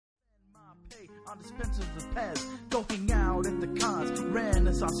On dispensers of Pez, go hang out at the cons,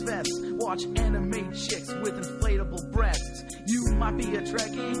 Renaissance fests, watch anime chicks with inflatable breasts. You might be a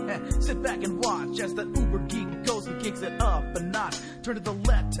Trekkie, sit back and watch as the uber geek goes and kicks it up a notch. Turn to the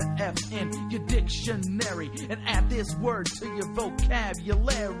letter F in your dictionary and add this word to your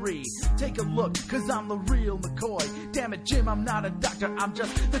vocabulary. Take a look, cause I'm the real McCoy. Damn it, Jim, I'm not a doctor, I'm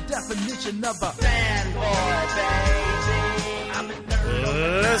just the definition of a fanboy, baby. I'm a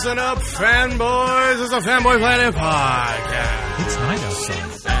nerd. Listen up, fanboys. It's a Fanboy Planet podcast. It's night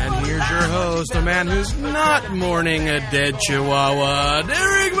outside. And here's your host, a man who's not mourning a dead chihuahua,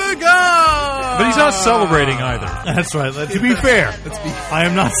 Derek McCaw. But he's not celebrating either. That's right. To be fair, I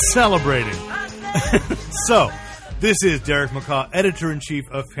am not celebrating. So, this is Derek McCaw, editor-in-chief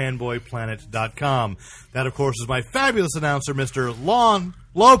of FanboyPlanet.com. That, of course, is my fabulous announcer, Mr. Lon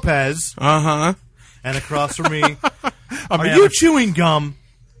Lopez. Uh-huh. And across from me, are you chewing gum?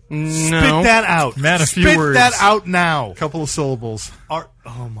 No. Spit that out. Man, a few Spit words. that out now. Couple of syllables. Oh,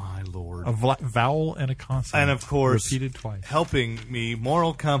 my Lord. A vowel and a consonant. And, of course, repeated twice. helping me,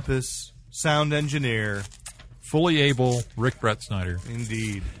 moral compass, sound engineer. Fully able, Rick Brett Snyder.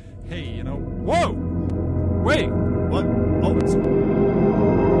 Indeed. Hey, you know... Whoa! Wait! What? Oh, it's...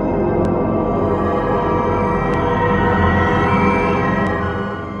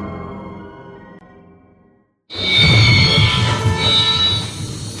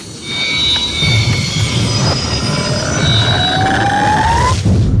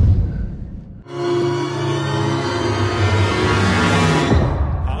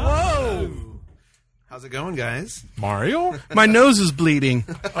 How's it going, guys? Mario? My nose is bleeding.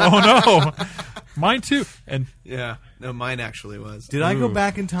 Oh, no. Mine, too. And Yeah. No, mine actually was. Did I go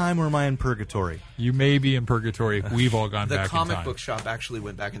back in time, or am I in purgatory? you may be in purgatory. We've all gone The back in comic time. book shop actually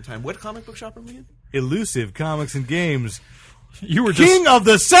went back in time. What comic book shop are we in? Elusive Comics and Games. You were just... King of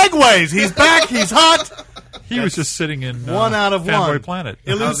the Segways! He's back! He's hot! He was just sitting in One out of Fanboy one. Planet.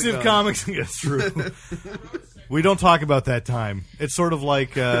 Elusive going? Comics and Games. True. We don't talk about that time. It's sort of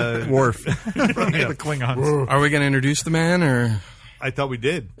like... Worf. The Klingons. Are we going to introduce the man, or... I thought we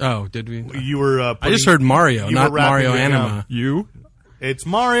did. Oh, did we? You were... I just heard Mario, you not were wrapping Mario it Anima. down. You? It's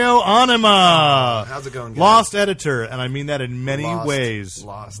Mario Anima. How's it going, guys? Lost editor, and I mean that in many ways.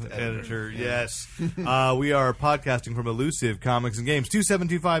 Lost editor, yes. We are podcasting from Elusive Comics and Games,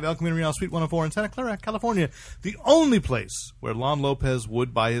 2725 El Camino Real, Suite 104 in Santa Clara, California. The only place where Lon Lopez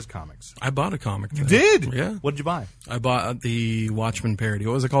would buy his comics. I bought a comic. You did? Yeah. What did you buy? I bought the Watchmen parody.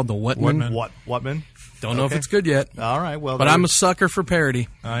 What was it called? The Whatman? Whatman? Don't know if it's good yet. All right, well... But I'm a sucker for parody.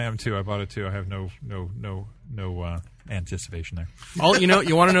 I am, too. I bought it, too. I have no anticipation there.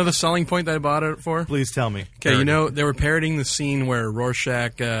 You want to know the selling point that I bought it for? Please tell me. Okay, they were parodying the scene where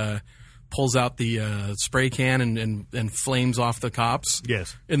Rorschach pulls out the spray can and flames off the cops.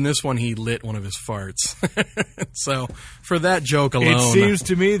 Yes. In this one, he lit one of his farts. So, for that joke alone... It seems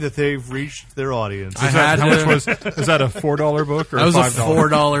to me that they've reached their audience. How much was that, a $4 book or that was $5? a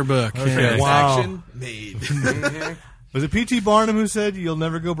 $4 book. Okay. Yeah. Wow. Action made. Was it P.T. Barnum who said, "You'll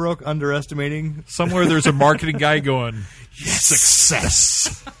never go broke underestimating"? Somewhere there's a marketing guy going,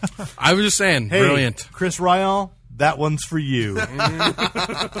 success. I was just saying, Hey, brilliant. Chris Ryall, that one's for you.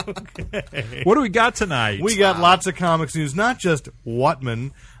 What do we got tonight? We got lots of comics news, not just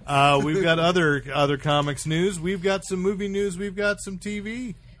Whatman. We've got other comics news. We've got some movie news. We've got some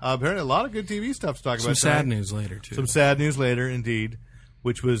TV. Apparently, a lot of good TV stuff to talk about. Some sad tonight. news later, too. Some sad news later, indeed,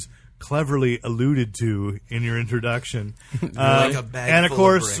 which was cleverly alluded to in your introduction. Like a bag and of full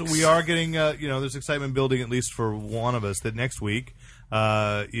course, of bricks. we are getting, there's excitement building, at least for one of us, that next week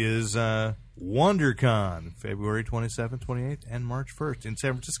is WonderCon, February 27th, 28th, and March 1st in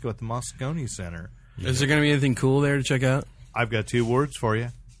San Francisco at the Moscone Center. Is there going to be anything cool there to check out? I've got two words for you.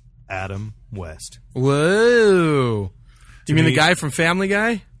 Adam West. Whoa. You mean me- the guy from Family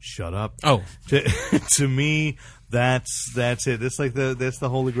Guy? Shut up. Oh. To me, that's it. That's the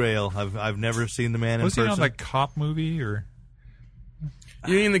Holy Grail. I've never seen the man Was in he person. on that cop movie or?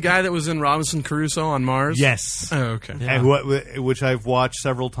 You mean the guy that was in Robinson Crusoe on Mars? Yes. Oh, okay. And which I've watched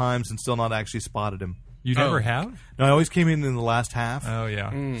several times and still not actually spotted him. You never have? No, I always came in the last half. Oh,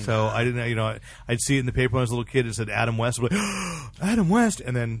 yeah. So I didn't, I'd see it in the paper when I was a little kid. It said Adam West. I'm like, Adam West,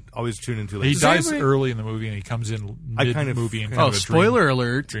 and then always tune into it. He dies anybody- early in the movie, and he comes in mid-movie and kind Oh, of a spoiler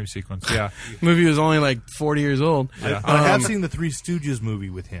alert. dream sequence. Yeah. The movie was only like 40 years old. I have seen the Three Stooges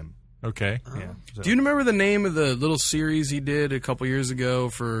movie with him. Okay. Yeah. So. Do you remember the name of the little series he did a couple years ago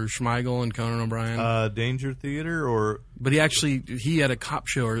for Schmeigel and Conan O'Brien? Danger Theater or? But he had a cop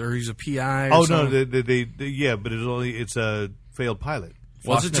show, or he's a PI. Or Oh something. no, yeah, but it's a failed pilot.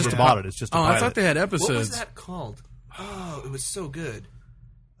 Was Fox it just never a bought pi- it? It's just a Oh, pilot. I thought they had What was episodes. that called? Oh, it was so good.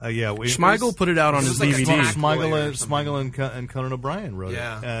 Schmeigel put it out on his like a DVD. black lawyer or Schmeigel and Conan O'Brien wrote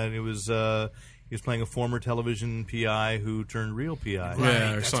Yeah. it, and it was he was playing a former television PI who turned real PI.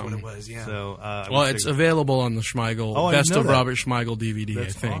 Yeah, or That's something. what it was, yeah. So, Well, it's available on the Schmeigel Oh, I didn't Best know of that. Robert Schmeigel DVD.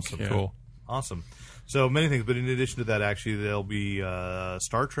 That's I think. awesome. Yeah. Cool. Awesome. So many things, but in addition to that, actually, there'll be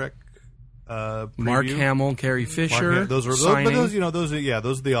Star Trek. Mark preview. Hamill, Carrie Fisher. Those are signing. those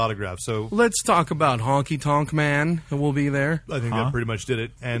are the autographs. So Let's talk about Honky Tonk Man, who will be there, I think that pretty much did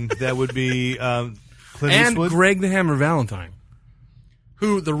it, and that would be Clint and Eastwood. Greg the Hammer Valentine,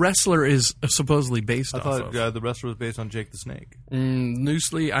 who the wrestler is supposedly based I off thought of. the wrestler was based on Jake the Snake.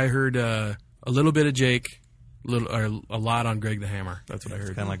 Loosely, I heard a little bit of Jake, a lot on Greg the Hammer. That's what I heard.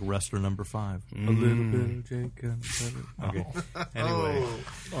 Kind of like wrestler number 5. A little bit of Jake. Okay. Anyway,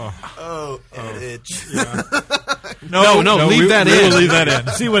 Itch. No, leave that in. We'll leave that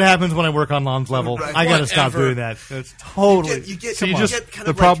in. see what happens when I work on Lon's level. Right. I got to stop Whatever. doing that. It's totally. You get, So you you just- get kind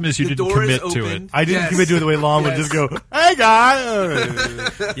the of problem like is you the didn't door is commit to it. open. I didn't Yes. commit to it the way Lon would just go, "Hey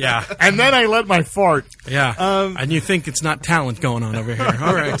guys," Yeah, and then I let my fart. yeah. And you think it's not talent going on over here?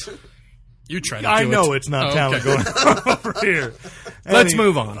 All right, you try to. I do know it. it's not Oh, talent okay. going on over here. Let's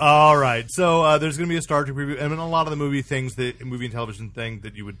move on. All right. So there's going to be a Star Trek preview, and a lot of the movie and television thing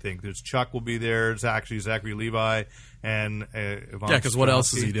that you would think. There's Chuck will be there. It's actually Zachary Levi and Yvonne Yeah, because what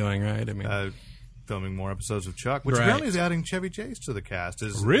else is Strahovski, he doing, right? I mean, filming more episodes of Chuck, which Right. apparently is adding Chevy Chase to the cast.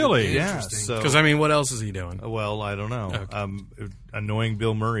 Really? Yeah. Interesting. So, because I mean, what else is he doing? well, I don't know. Okay. Annoying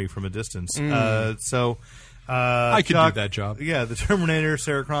Bill Murray from a distance. I could Chuck, do that job. Yeah, the Terminator,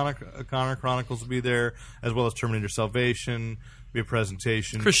 Sarah Connor Chronicles will be there, as well as Terminator Salvation. Be a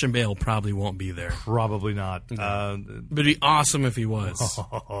presentation. Christian Bale probably won't be there. Probably not. But it'd be awesome if he was.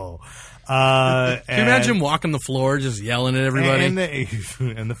 Can Can you imagine walking the floor just yelling at everybody?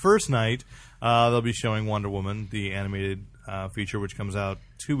 And the first night, they'll be showing Wonder Woman, the animated feature, which comes out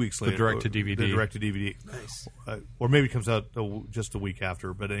 2 weeks later. direct-to-DVD. The direct-to-DVD. Nice. Or maybe it comes out just a week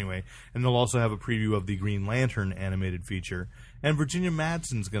after, but anyway. And they'll also have a preview of the Green Lantern animated feature. And Virginia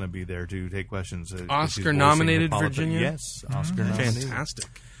Madsen's going to be there to take questions. She's voicing Oscar-nominated Hippolyta. Virginia? Yes, Oscar-nominated. Fantastic.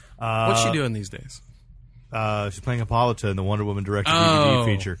 What's she doing these days? She's playing Hippolyta in the Wonder Woman direct-to-DVD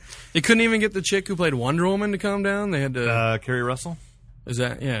feature. They couldn't even get the chick who played Wonder Woman to come down? They had to... Carrie Russell? is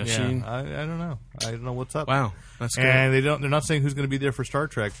that... Yeah, Yeah, she... I don't know. I don't know what's up. Wow, that's good. And they're not saying who's going to be there for Star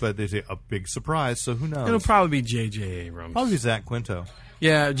Trek, but they say a big surprise. So who knows? It'll probably be J.J. Abrams. Probably Zach Quinto.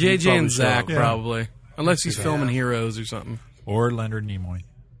 Yeah, J.J. and probably Zach, show up. probably. Unless he's filming Heroes or something. Or Leonard Nimoy.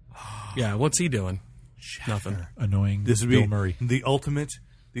 Yeah, what's he doing? Nothing. Annoying This would Bill be Murray. the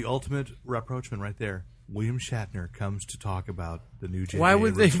ultimate rapprochement right there. William Shatner comes to talk about the new J.J. Why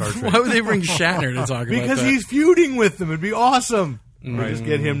would they? Abrams Star Trek. Why would they bring Shatner to talk about that? Because he's feuding with them. It'd be awesome. Just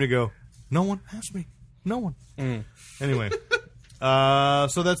get him to go. No one asked me. No one. Anyway,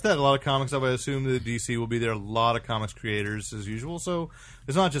 so that's that. A lot of comics stuff. I assume that DC will be there. A lot of comics creators as usual. So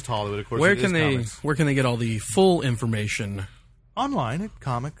it's not just Hollywood, of course. Where it is can they? comics. Where can they get all the full information? Online at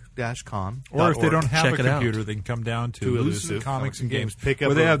comic-con. Or if they don't have Check a it out. computer, they can come down to To Elusive Elusive Comics and Games. Pick up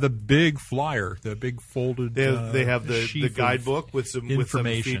where they a- have the big flyer, the big folded. They have the sheaf of guidebook with some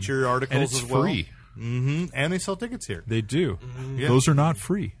information. feature articles and it's as well. free. Mm-hmm. And they sell tickets here. They do. Yeah. Those are not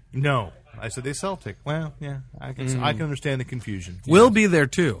free. No, I said they sell tickets. Well, yeah, I can understand the confusion. We'll be there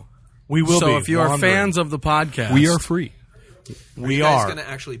too. We will So be. if you are wandering. fans of the podcast, We are free. we you guys are. going to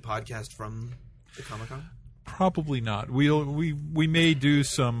actually podcast from the Comic-Con? Probably not. We may do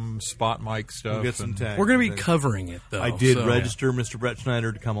some spot mic stuff. We'll get some and tags. We're going to be covering it though. I did so- register Mr. Brett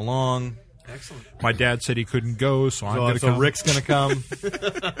Schneider to come along. Excellent. My dad said he couldn't go, so I'm going to So come. Rick's going to come.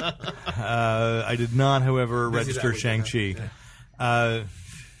 I did not, however, Busy register that Shang-Chi.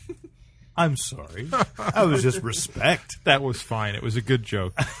 I'm sorry. I was just respect. That was fine. It was a good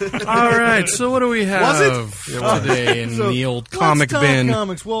joke. All right. So what do we have today in So, the old let's comic talk bin?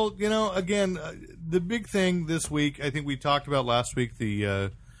 Comics. Well, again, the big thing this week, I think we talked about last week.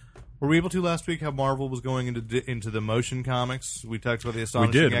 Were we able to last week how Marvel was going into the motion comics? We talked about the We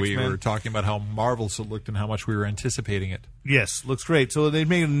Astonishing did. We X-Men. were talking about how marvelous it looked and how much we were anticipating it. Yes, looks great. So they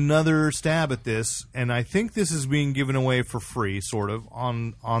made another stab at this, and I think this is being given away for free, sort of,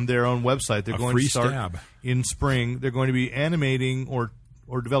 on their own website. They're A going free to start stab. in spring. They're going to be animating or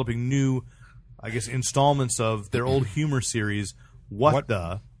developing new, I guess, installments of their old humor series, What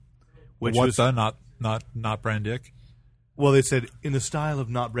the? Which What was, the? Not Brandick? well, they said in the style of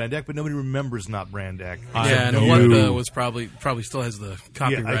Not Brandak, but nobody remembers Not Brandak. Yeah, and know. what the was probably still has the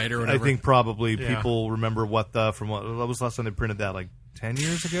copyright I, or whatever. I think probably people remember What the from what was the last time they printed that, like 10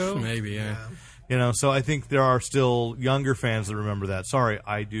 years ago? maybe. Yeah. So I think there are still younger fans that remember that. Sorry,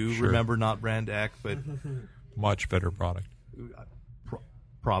 I do remember Not Brandak, but Much better product.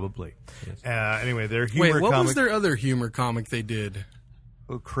 Probably. Anyway, their humor Wait, what comic. was their other humor comic they did?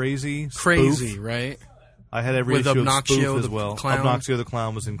 Crazy? Crazy, Spoof? right? I had every With issue of Obnoxio Spoof as the well. Clown? Obnoxio the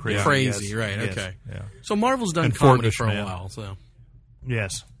Clown was in Crazy. Crazy, yes. right, Yes. okay. Yeah. So Marvel's done And comedy Fortish for a Man. while, so.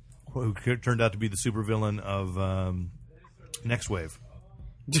 Yes. Who turned out to be the supervillain of Next Wave.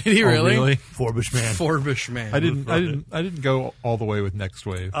 Did he really? Oh, really? Forbish Man. Forbish Man. I didn't go all the way with Next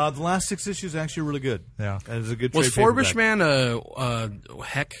Wave. The last 6 issues are actually really good. Yeah. And it's a good Was trade Forbish paperback. Man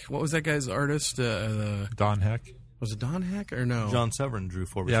Heck? What was that guy's artist? Don Heck. Was it Don Heck or no? John Severin drew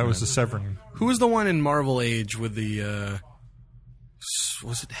Forbish Yeah, Man. it was the Severin. Who was the one in Marvel Age with the?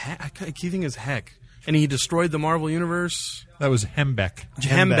 Was it Heck? I keep thinking it's Heck, and he destroyed the Marvel universe. That was Hembeck.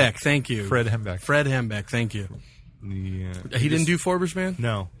 Hembeck, thank you. Fred Hembeck. Fred Hembeck, thank you. Yeah. He didn't do Forbish Man?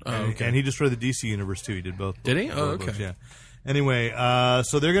 No. Oh, And- okay. And he destroyed the DC universe, too. He did both. Did he? both Oh, books, okay. yeah. Anyway,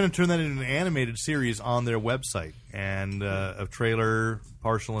 so they're going to turn that into an animated series on their website. And a trailer,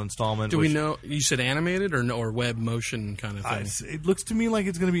 partial installment. Do we which- know? You said animated or web motion kind of thing? It looks to me like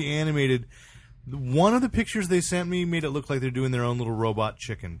it's going to be animated. One of the pictures they sent me made it look like they're doing their own little robot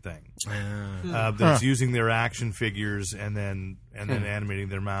chicken thing. That's using their action figures and then animating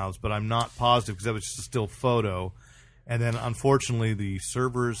their mouths. But I'm not positive because that was just a still photo. And then, unfortunately, the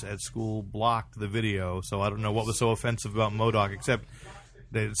servers at school blocked the video, so I don't know what was so offensive about MODOK, except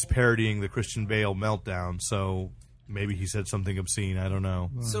that it's parodying the Christian Bale meltdown, so maybe he said something obscene, I don't know.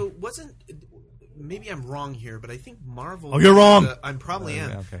 So maybe I'm wrong here, but I think Marvel... Oh, you're wrong! I probably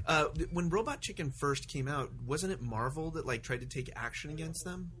am. yeah, okay. When Robot Chicken first came out, wasn't it Marvel that tried to take action against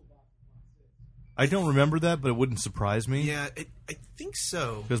them? I don't remember that, but it wouldn't surprise me. Yeah, I think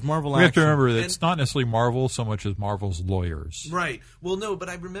so. Because Marvel We have to Action... remember that it's not necessarily Marvel so much as Marvel's lawyers. Right. Well, no, but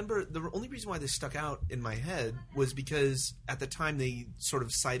I remember the only reason why this stuck out in my head was because at the time they sort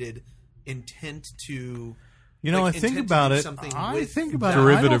of cited intent to... You know, like, I think intent to about do it. something I with think about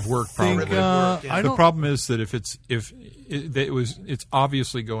derivative it. I don't work, think, probably. Derivative work, yeah. I The don't, problem is that if it's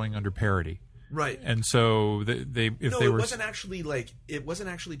obviously going under parody, Right. and so It wasn't actually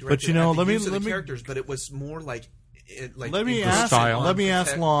directed But, you know, at the let me- use of let the me- characters, but it was more like Let me improvement ask- on let me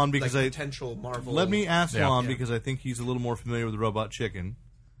ask Lon, because I- potential Marvel. let me ask Yeah. Lon, Yeah. because I think he's a little more familiar with Robot Chicken.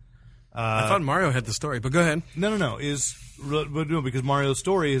 I thought Mario had the story, but go ahead. No, but no, because Mario's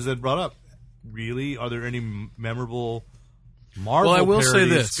story is that brought up. Really, are there any memorable Marvel Well, I will say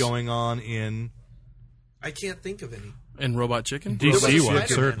parodies this. going on in? I can't think of any. In Robot Chicken? DC There was a one, Spider-Man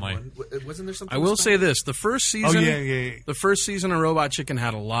certainly. one. Wasn't there something? I will with say Spider-Man? this: the first Oh season, yeah. the first season of Robot Chicken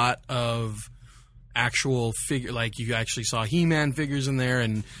had a lot of actual figure, like you actually saw He-Man figures in there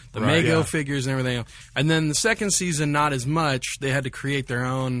and the Right, Mego yeah. figures and everything. And then the second season, not as much. They had to create their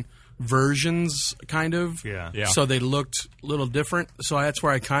own versions, kind of. Yeah. Yeah. So they looked a little different. So that's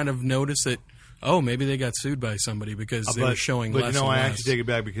where I kind of noticed that. Oh, maybe they got sued by somebody because they were showing But less. you know, and I less. actually take it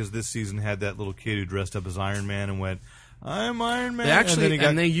back because this season had that little kid who dressed up as Iron Man and went, "I'm Iron Man." They actually and then he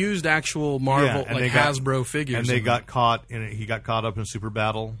got, they used actual Marvel and like they got- Hasbro figures, and they of got caught in it. He got caught up in a super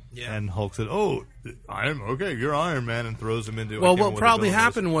battle, Yeah. and Hulk said, "Oh, you're Iron Man," and throws him into. I Well, can't what remember probably the villain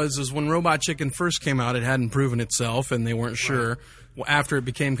happened was when Robot Chicken first came out, it hadn't proven itself, and they weren't sure. Well, after it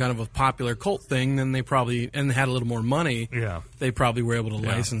became kind of a popular cult thing, then they probably and had a little more money. Yeah. They probably were able to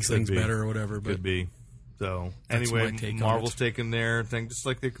license could things be. better or whatever. was. But Could be. So That's anyway, my take on Marvel's it. taking their thing, just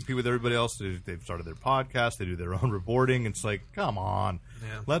like they compete with everybody else. They've started their podcast. They do their own reporting. It's like, come on,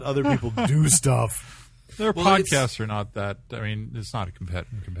 Yeah. let other people do stuff. Their Well, podcasts are not that. I mean, it's not a competitor.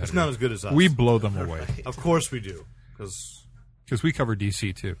 It's not as good as us. We blow them away Of course we do, because because we cover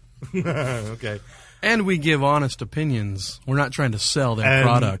DC too. okay. and we give honest opinions. We're not trying to sell their And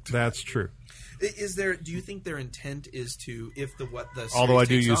product. That's true. Do you think their intent is to if the series Although I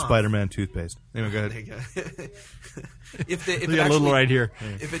do takes use off- Spider-Man toothpaste. Anyway, go There ahead. you go. if We it got a little actually- right here.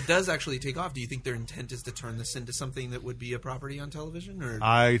 If it does actually take off, do you think their intent is to turn this into something that would be a property on television, or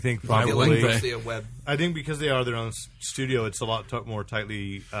I think do you feel like probably. wouldn't mostly a web? I think because they are their own studio, it's a lot more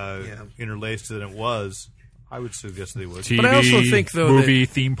tightly interlaced than it was. I would suggest they would. TV, But I also think, though, movie,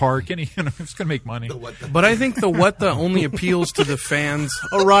 theme park, it's going to make money. But I think the only appeals to the fans.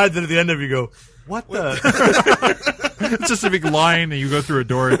 A ride that at the end of you go, what the? It's just a big line, and you go through a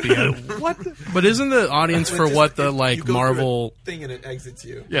door at the end. What? The? But isn't the audience for what the You like go through Marvel? a thing and it exits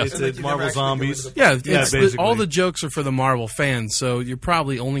you. Yes. And, like, It's you Marvel never actually go Zombies. into the- Yeah, Yeah, it's basically. all the jokes are for the Marvel fans, so you're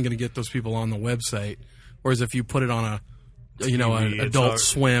probably only going to get those people on the website. Whereas if you put it on an TV, it's Adult our-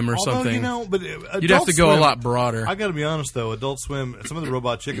 Swim or Although, something, you know, but you'd Adult have to go a Swim- lot broader. I got to be honest though, Adult Swim, some of the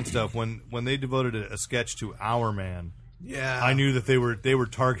Robot Chicken stuff, when they devoted a sketch to Our Man, Yeah, I knew that they were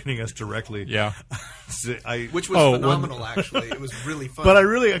targeting us directly. Yeah. which was phenomenal. Actually, it was really fun. But I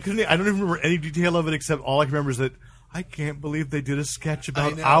don't even remember any detail of it except all I can remember is that I can't believe they did a sketch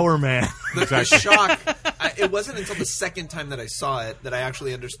about know. our man. The shock. It wasn't until the second time that I saw it that I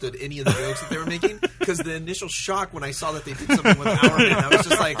actually understood any of the jokes that they were making. Because the initial shock when I saw that they did something with our man, I was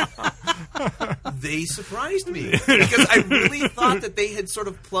just like, they surprised me. Because I really thought that they had sort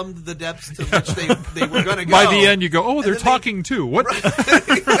of plumbed the depths to which they were going to go. By the end, you go, oh, they're talking too. What?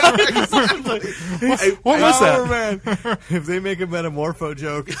 Exactly. What was Our that? man. If they make a metamorpho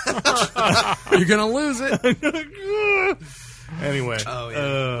joke. You're gonna lose it. Anyway. Oh,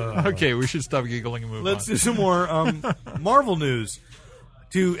 yeah. Okay, we should stop giggling and move Let's on. do some more Marvel news.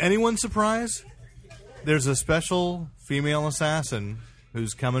 To anyone's surprise, there's a special female assassin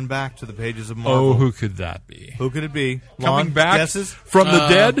who's coming back to the pages of Marvel. Oh, who could that be? Who could it be? Coming Lon, back guesses? from the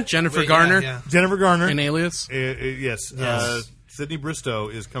dead? Jennifer Wait, Garner yeah. Jennifer Garner. in Alias. Yes. Sidney Bristow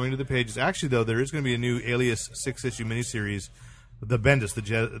is coming to the pages. Actually, though, there is going to be a new Alias 6-issue miniseries. The Bendis, the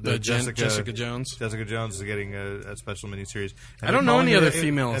Jessica Jones. Jessica Jones is getting a special miniseries. And I don't they're know calling any it other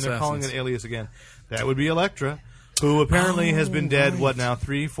female And they're calling it assassins. Alias again. That would be Elektra, who apparently has been dead, what now,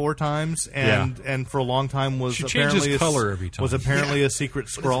 3-4 times? And for a long time was She apparently changes color every time. Was apparently a secret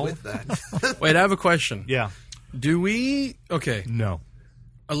scroll. With that. Wait, I have a question. Yeah. Do we? Okay, No.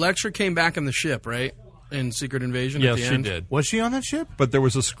 Elektra came back on the ship, right? In Secret Invasion. Yes, at the she end? did. Was she on that ship? But there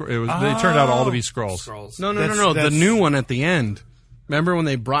was a they turned out all to be Skrulls. Scrolls. No. The That's- new one at the end. Remember when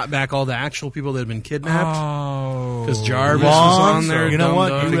they brought back all the actual people that had been kidnapped? Oh. Because Jarvis was on there. You know Dumb what?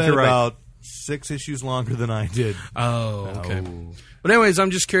 Dog. You read you're right. about 6 issues longer than I did. Oh, okay. But anyways,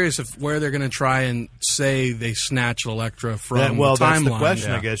 I'm just curious if where they're going to try and say they snatched Elektra from Well, the timeline. that's the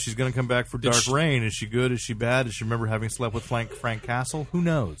question, yeah. I guess. She's going to come back for Did Dark she- Reign. Is she good? Is she bad? Does she remember having slept with Frank Castle? Who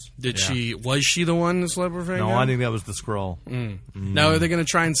knows? Was she the one that slept with Frank? No, I think that was the Skrull. Now, are they going to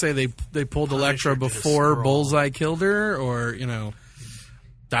try and say they pulled Elektra did a before Skrull. Bullseye killed her? Or,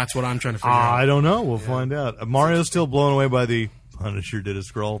 that's what I'm trying to figure out. I don't know. We'll find out. Mario's still blown away by the Punisher did a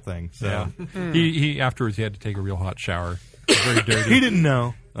Skrull thing. So. Yeah. He afterwards he had to take a real hot shower. It was very dirty. He didn't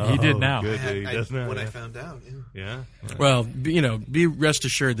know. He did now. Good. He I, does know. when yeah. I found out. Yeah. Yeah. Well, be rest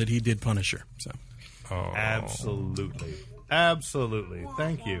assured that he did punish her. So. Oh. Absolutely. Absolutely.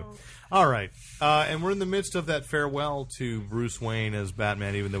 Thank you. All right. And we're in the midst of that farewell to Bruce Wayne as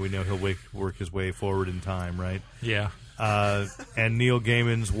Batman, even though we know he'll work his way forward in time, right? Yeah. And Neil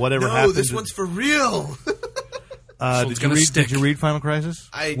Gaiman's Whatever No, Happened this to- one's for real. it's gonna Did stick. you read Final Crisis?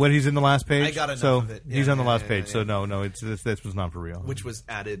 I- when he's in the last page? I got enough so of it. He's Yeah, on the yeah, last yeah, page, yeah. so no, this was not for real. Which was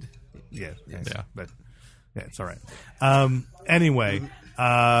added. Yeah. Yeah. But yeah, it's all right. Anyway,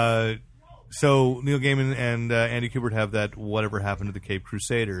 so Neil Gaiman and Andy Kubert have that Whatever Happened to the Cape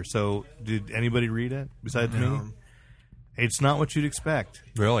Crusader. So did anybody read it besides me? It's not what you'd expect.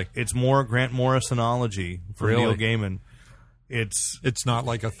 Really? It's more Grant Morrisonology for Really? Neil Gaiman. It's not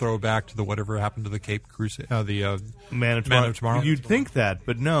like a throwback to the Whatever Happened to the Cape Crusade. The Man of Tomorrow. You'd think that,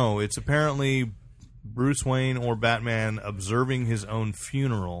 but no. It's apparently Bruce Wayne or Batman observing his own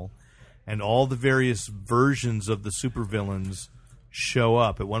funeral, and all the various versions of the supervillains show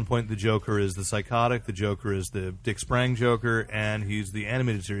up. At one point, the Joker is the psychotic, the Joker is the Dick Sprang Joker, and he's the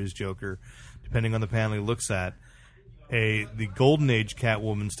animated series Joker, depending on the panel he looks at. The Golden Age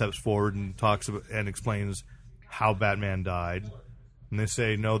Catwoman steps forward and talks about, and explains how Batman died. And they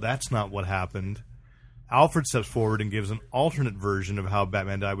say, no, that's not what happened. Alfred steps forward and gives an alternate version of how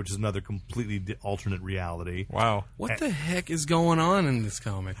Batman died, which is another completely alternate reality. wow. What the heck is going on in this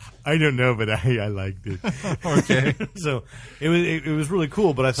comic? I don't know, but I liked it. Okay. So it was really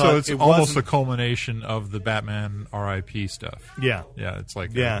cool, but I thought So it's it almost a wasn't- culmination of the Batman R.I.P. stuff. yeah. Yeah, it's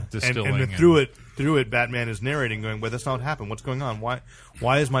like Yeah, distilling. and through it, Batman is narrating, going, "Well, that's not what happened. What's going on?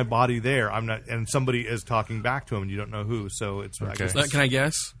 Why is my body there? I'm not." And somebody is talking back to him, and you don't know who. So it's I Okay. guess, Can I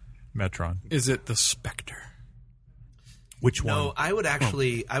guess? Metron. Is it the Spectre? which one? No, I would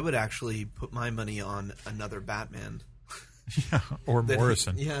actually put my money on another Batman. Or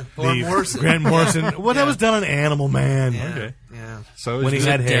Morrison. Yeah, or The Morrison. Grant Morrison. Well, that was done on Animal Man. Yeah, Okay. yeah. So When he he's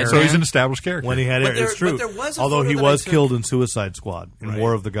had a- hair. So he's an established character. When he had But hair, it's there- true. but there was a Although photo he that I was took- killed in Suicide Squad in Right.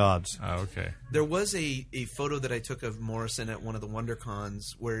 War of the Gods. Oh, okay. There was a photo that I took of Morrison at one of the WonderCons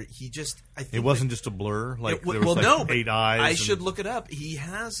where he just I think It wasn't just a blur. Like It there w- was well, like no, 8 eyes. I and- should look it up. He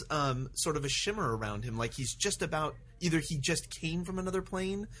has sort of a shimmer around him, like he's just about either he just came from another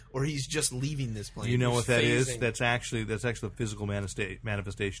plane or he's just leaving this plane. You know He's what that is? phasing. That's actually a physical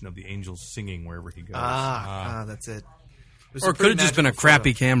manifestation of the angels singing wherever he goes. that's it. It was Or a it could pretty have just been a magical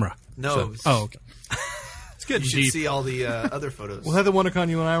crappy photo. camera. No, it was- Oh, okay. It's getting you should deep. see all the other photos. Was that the WonderCon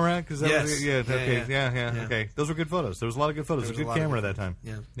you and I were at? Cause that Yes. was, yeah, Yeah, okay, yeah. yeah, okay. Those were good photos. There was a lot of good photos. There A was a good lot of camera good that time.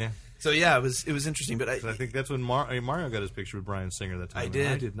 Yeah. Yeah. So yeah, it was interesting. But I think that's when Mario got his picture with Brian Singer that time. I and did.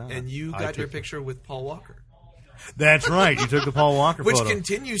 I did not. And you I got your took- picture with Paul Walker. That's right. You took the Paul Walker Which photo.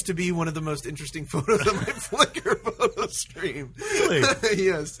 continues to be one of the most interesting photos on my Flickr photo stream. Really?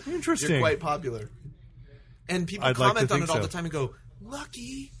 Yes. Interesting. You're quite popular. And people I'd like to comment on think it all so. the time and go,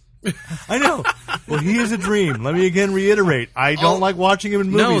 lucky. I know. Well, he is a dream. Let me again reiterate. I don't like watching him in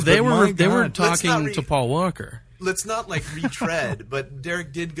movies. No, they but were my they were God. Let's not talking to Paul Walker. Let's not retread, but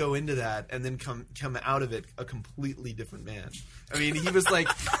Derek did go into that and then come out of it a completely different man. I mean, he was like,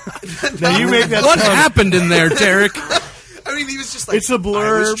 Now you made that What sound- happened in there, Derek? I mean, he was just like, It's a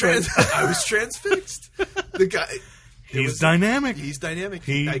blur, I was transfixed. The guy, He's dynamic. He's dynamic.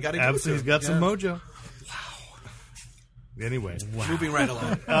 He I gotta absolutely he's got some mojo. Anyway, Moving right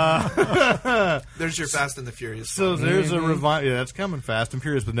along. There's your Fast and the Furious. so there's a revival. Yeah, that's coming. Fast and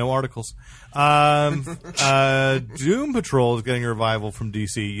Furious with no articles. Doom Patrol is getting a revival from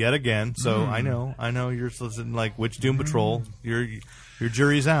DC yet again. So I know you're listening. Like, which Doom Patrol? Your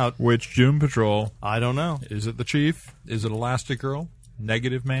jury's out. Which Doom Patrol? I don't know. Is it the Chief? Is it Elastigirl?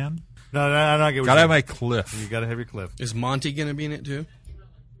 Negative Man? No, I'm not getting. Gotta have my Cliff. You gotta have your Cliff. Is Monty going to be in it too?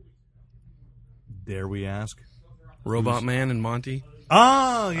 Dare we ask? Robot Man and Monty?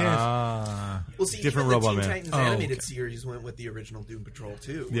 Oh yes. Well, see, Different even Robot the Teen Man. Titans Oh, animated okay. series went with the original Doom Patrol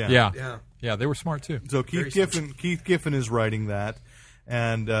too. Yeah. Yeah. Yeah. They were smart too. So Very Keith Giffen is writing that,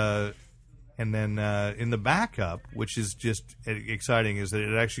 and then in the backup, which is just exciting, is that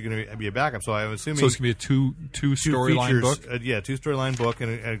it's actually going to be a backup. So I'm assuming So it's going to be a two storyline book? two storyline book,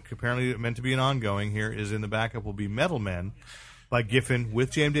 and apparently meant to be an ongoing. Here is in the backup will be Metal Men by Giffen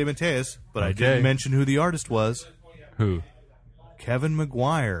with James DeMatteis, but I Okay. didn't mention who the artist was. Who? Kevin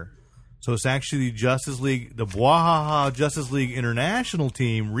McGuire. So it's actually the Bwahaha Justice League International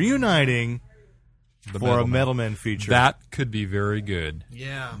team reuniting for a Metal Men feature. That could be very good.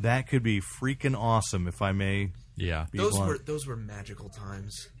 Yeah. That could be freaking awesome, if I may. Yeah. Be Those blunt. were magical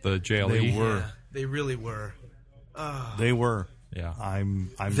times. The JLE. They were. Yeah, they really were. They were. Yeah.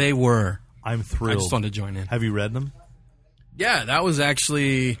 I'm They were. I'm thrilled. I just wanted to join in. Have you read them? Yeah, that was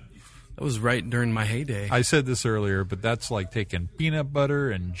right during my heyday. I said this earlier, but that's like taking peanut butter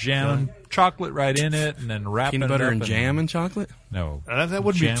and jam, chocolate right in it, and then wrapping Peanut it butter up and jam and chocolate? No, That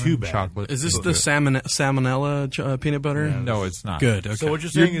wouldn't be jam too and bad. Chocolate. Is this the salmonella peanut butter? No, it's not. Good. Okay. So what you're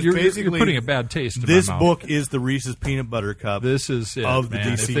saying is You're basically putting a bad taste in this my mouth. book is the Reese's Peanut Butter Cup. This is it, of the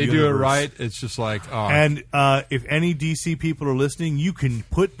man. DC If they do it universe. right, it's just like, oh, And if any DC people are listening, you can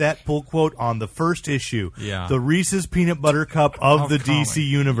put that pull quote on the first issue. Yeah. The Reese's Peanut Butter Cup of the comic. DC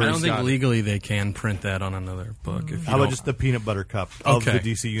universe. I don't think got it. legally they can print that on another book. If you How about don't- just the Peanut Butter Cup of Okay.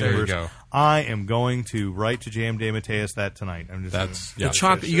 the DC There you universe? go. I am going to write to J.M. DeMatteis that tonight. I'm just that's the yeah.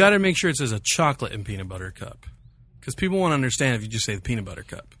 chocolate? You got to make sure it says a chocolate and peanut butter cup, because people won't understand if you just say the peanut butter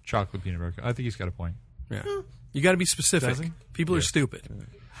cup. chocolate peanut butter. I think he's got a point. Yeah, you got to be specific. Does he? People are stupid.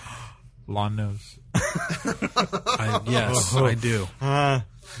 Lawn nose. Yes, I do.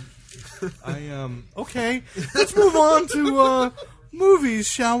 Okay, let's move on to movies,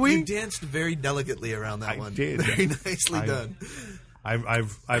 shall You we? danced very delicately around that I one. did. Very nicely done.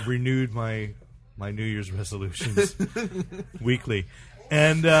 I've renewed my New Year's resolutions weekly.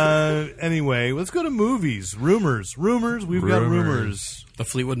 And anyway, let's go to movies. Rumors. We've got rumors. The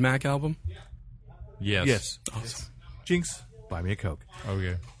Fleetwood Mac album. Yes. Yes. Awesome. Jinx, buy me a Coke.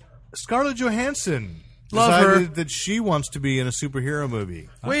 Okay. Scarlett Johansson Love decided her. that she wants to be in a superhero movie.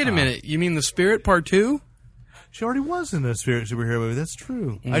 Wait a minute. You mean The Spirit Part 2? She already was in a superhero movie. That's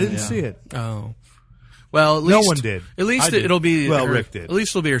true. I didn't see it. Oh. Well, at No least, one did. At least I did. it'll be Well, her, Rick did. At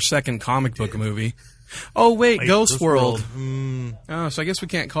least it'll be her second comic book movie. Oh wait, Like, Ghost World. Mm, Oh, so I guess we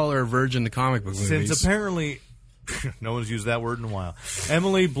can't call her a virgin to comic book movies. since apparently no one's used that word in a while.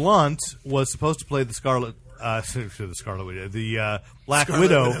 Emily Blunt was supposed to play the Black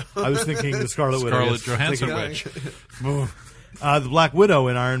Widow. I was thinking the Scarlet Widow. Scarlett Johansson Thinking- witch. The Black Widow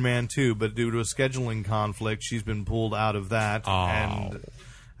in Iron Man 2, but due to a scheduling conflict, she's been pulled out of that. Oh. And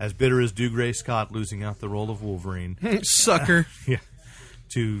as bitter as Dougray Scott losing out the role of Wolverine. Sucker. Yeah.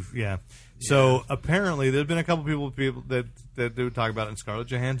 So apparently, there's been a couple people that they would talk about it. And Scarlett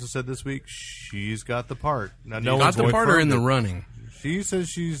Johansson said this week she's got the part. Now, no Got one's the part or in the confirmed it. running? She says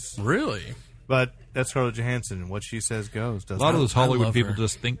she's, Really? but that's Scarlett Johansson. What she says goes. A lot of those I Hollywood love people her.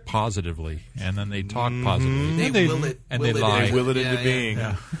 just think positively, and then they talk positively. They will it. and will they it lie. into- Will it into being.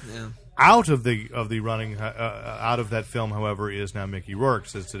 Yeah. Out of the running, out of that film, however, is now Mickey Rourke.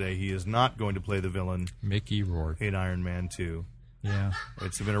 Says today he is not going to play the villain Mickey Rourke. in Iron Man 2. Yeah.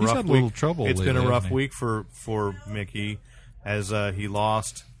 It's been a He's rough had a week. little trouble It's been a lately, rough hasn't he? week for Mickey as he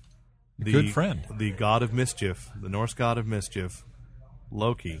lost the Good friend. the god of mischief, the Norse god of mischief,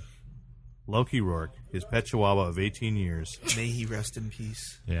 Loki Rourke, his pet chihuahua of 18 years. May he rest in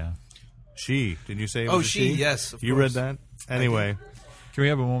peace. Yeah. She. Didn't you say it Oh, was a she, yes, of You course. read that? Anyway. Can we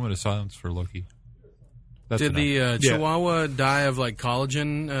have a moment of silence for Loki? That's Did enough. the Chihuahua die of like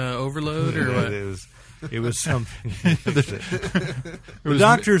collagen overload or what? It was something. The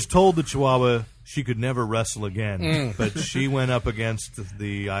doctors told the Chihuahua she could never wrestle again, but she went up against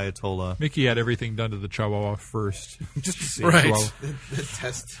the Ayatollah. Mickey had everything done to the Chihuahua first. Just to see. Right. Chihuahua.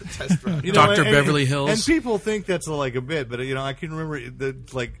 The test run. You know, Dr. Beverly Hills. And people think that's like a bit, but I can remember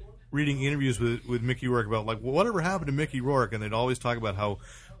reading interviews with Mickey Rourke about like, well, whatever happened to Mickey Rourke, and they'd always talk about how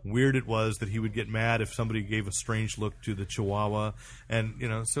weird it was that he would get mad if somebody gave a strange look to the Chihuahua, and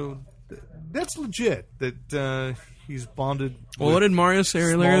so that's legit that he's bonded. Well, what did Mario say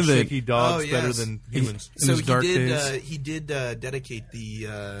earlier? Small, That shaky dogs yes. better than humans. In his dark days. He did dedicate the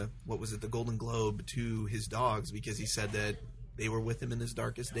the Golden Globe to his dogs because he said that they were with him in his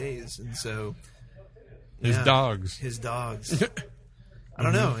darkest days, and so His dogs. his dogs. I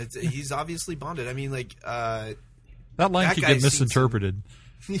don't know. He's obviously bonded. I mean, like That line that could guy get misinterpreted.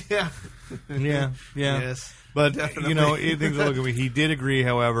 yeah, Yeah. yes. But Definitely. things are looking. He did agree,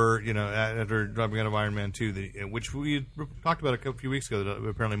 however, after dropping out of Iron Man 2, which we had talked about a few weeks ago, that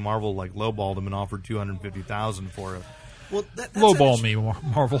apparently Marvel lowballed him and offered $250,000 for it. Well, that's Lowball me,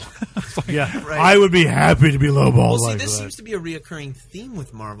 Marvel. Yeah, Right. I would be happy to be lowballed. Well, see, like this that. seems to be a reoccurring theme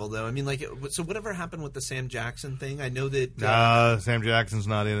with Marvel, though. I mean, like, so whatever happened with the Sam Jackson thing? I know that Sam Jackson's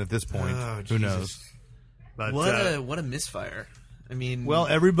not in at this point. Oh, Who Jesus. knows? But what a misfire. I mean, well,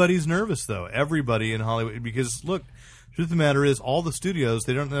 everybody's nervous though. Everybody in Hollywood, because look, truth of the matter is, all the studios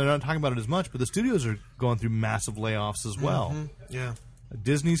they're not talking about it as much, but the studios are going through massive layoffs as well. yeah.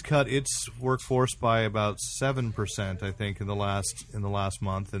 Disney's cut its workforce by about 7%, I think, in the last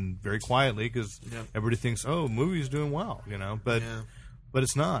month, and very quietly because Yep. everybody thinks, oh, movie's doing well, but Yeah. but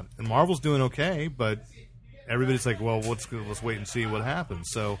it's not. And Marvel's doing okay, but everybody's like, well, let's wait and see what happens.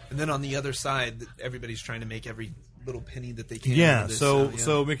 So And then on the other side, everybody's trying to make every little penny that they can. yeah, out of this,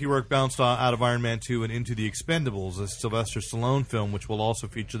 so Mickey Rourke bounced out of Iron Man 2 and into The Expendables, a Sylvester Stallone film, which will also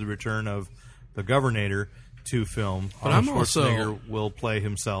feature the return of the Governator to film. But Arnold I'm also- Schwarzenegger will play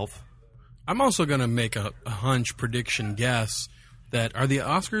himself. I'm also going to make a hunch prediction guess that are the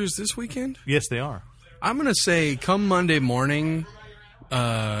Oscars this weekend? Yes, they are. I'm going to say come Monday morning,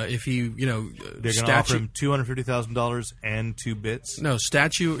 if he, They're going to offer him $250,000 and 2 bits. No,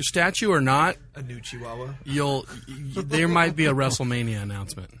 statue or not, a new Chihuahua. there might be a WrestleMania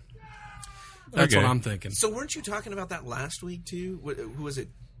announcement. That's Okay. what I'm thinking. So weren't you talking about that last week too? Who was it?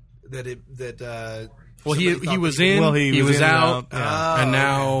 Well, somebody he thought was that in, Well, he was was in and out, out, yeah. and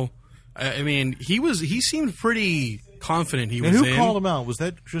now, I mean, he seemed pretty confident he And was who in. called him out? Was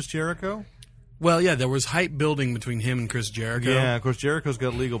that Chris Jericho? Well, yeah, there was hype building between him and Chris Jericho. Yeah, of course, Jericho's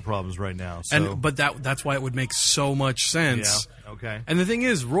got legal problems right now. So. But that's why it would make so much sense. Yeah, okay. And the thing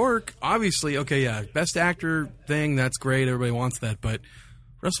is, Rourke, obviously, okay, yeah, best actor thing, that's great. Everybody wants that, but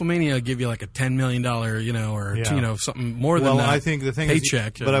WrestleMania give you like a $10 million, Yeah. something more than Well, that. I think the thing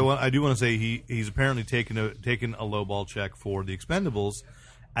paycheck. is, but I do want to say he's apparently taken a lowball check for The Expendables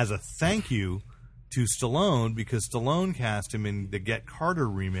as a thank you to Stallone, because Stallone cast him in the Get Carter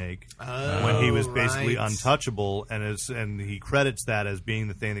remake when he was basically right. untouchable, and he credits that as being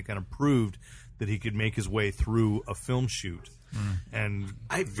the thing that kind of proved that he could make his way through a film shoot. And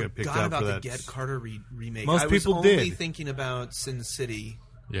I got picked forgot out about for the that. Get Carter remake. Most I was people only did. thinking about Sin City.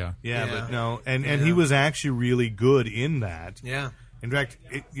 Yeah. Yeah, Yeah. but no, and Yeah. he was actually really good in that. Yeah. In fact,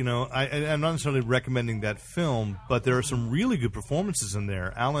 I'm not necessarily recommending that film, but there are some really good performances in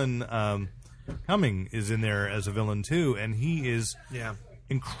there. Alan Cumming is in there as a villain too, and he is Yeah.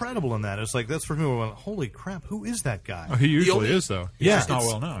 incredible in that. It's like that's for me. I went, holy crap, who is that guy? Oh, he usually only- is, though. He's Yeah. just not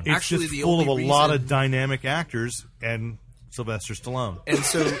It's- well known. It's Actually, just the full of a only lot of reason- dynamic actors and Sylvester Stallone. And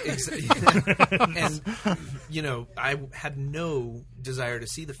so, I had no desire to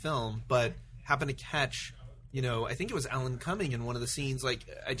see the film, but happened to catch, I think it was Alan Cumming in one of the scenes. Like,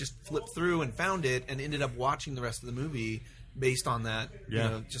 I just flipped through and found it, and ended up watching the rest of the movie based on that.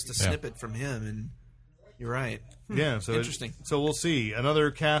 Yeah. Just a snippet from him. And you're right. Yeah, so Interesting. So we'll see.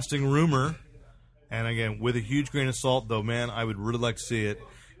 Another casting rumor, and again with a huge grain of salt, though. Man, I would really like to see it.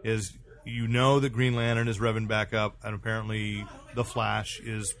 Is that Green Lantern is revving back up, and apparently The Flash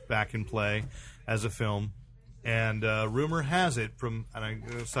is back in play as a film. And rumor has it from, and I'm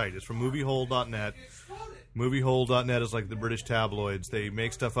going to cite, it's from MovieHole.net. MovieHole.net is like the British tabloids. They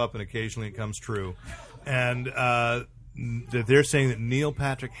make stuff up, and occasionally it comes true. And that they're saying that Neil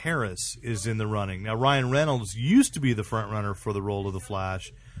Patrick Harris is in the running. Now, Ryan Reynolds used to be the front runner for the role of the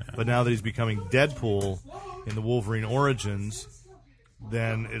Flash, but now that he's becoming Deadpool in the Wolverine Origins,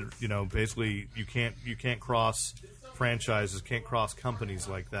 then basically you can't cross franchises can't cross companies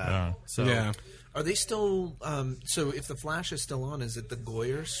like that. So Yeah. Are they still? So if the Flash is still on, is it the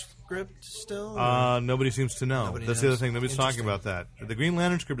Goyer script still? nobody seems to know. Nobody That's the other knows. thing. Nobody's talking about that. The Green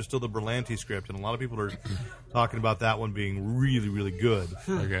Lantern script is still the Berlanti script, and a lot of people are talking about that one being really, really good.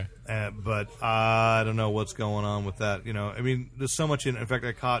 Okay. But I don't know what's going on with that. You know, I mean, there's so much in fact,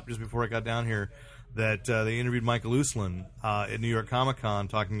 I caught just before I got down here that they interviewed Michael Uslan at New York Comic Con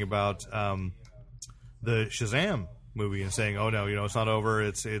talking about the Shazam movie and saying, "Oh no, you know, it's not over.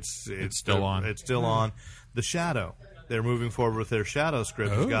 It's still on. It's still on." The Shadow. They're moving forward with their Shadow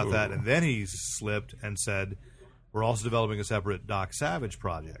script. He's got that, and then he slipped and said, "We're also developing a separate Doc Savage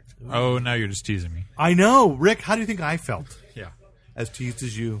project." Oh, now you're just teasing me. I know, Rick. How do you think I felt? Yeah. As teased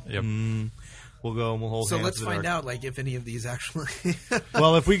as you. Yep. We'll go and we'll hold so hands. let's in the find dark. out, like, if any of these actually.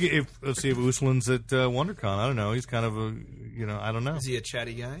 Well, let's see if Uslan's at WonderCon. I don't know. He's kind of a, you know, I don't know. Is he a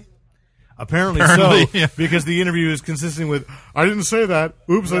chatty guy? Apparently Apparently, so, yeah. because the interview is consistent with, "I didn't say that.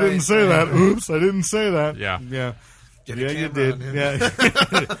 Oops, I Right, didn't say that. Oops, I didn't say that." Yeah. Yeah. Get a Yeah, you camera did. on him.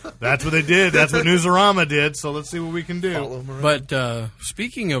 Yeah. That's what they did. That's what Newsarama did. So let's see what we can do. Follow him around. But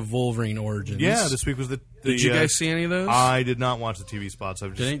speaking of Wolverine origins, Yeah, this week was the did you guys see any of those? I did not watch the TV spots.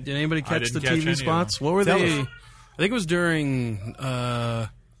 I've just Did anybody catch didn't the catch any TV of spots? them. What were Tell they? us. I think it was during.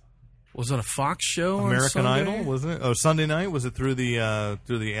 Was it a Fox show? on American Sunday? Idol, wasn't it? Oh, Sunday night, was it through the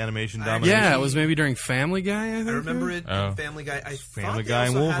animation domination? Yeah, it was maybe during Family Guy. I think I remember it. Oh. Family Guy. I Family thought they Guy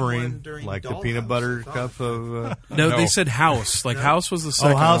and also had one Wolverine, during like the Dollhouse, peanut butter I thought. cup of. No, No. they said House. Like House was the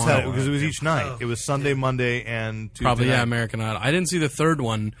second House one. had it because it was each night. Oh. It was Sunday, Monday, and Tuesday. Probably, night. yeah, American Idol. I didn't see the third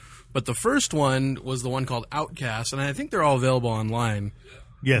one, but the first one was the one called Outcast, and I think they're all available online.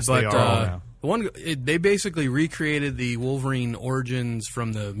 Yes, But they are all now. the one they basically recreated the Wolverine origins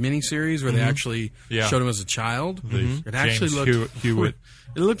from the miniseries where they actually Yeah. showed him as a child. Mhm. It actually James looked Hewitt.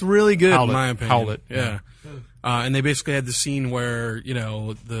 It looked really good Howlett. in my opinion. Howlett, yeah. And they basically had the scene where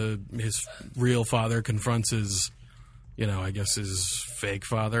his real father confronts his, I guess his fake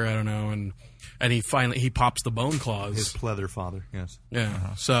father. I don't know, and he pops the bone claws. His pleather father, yes.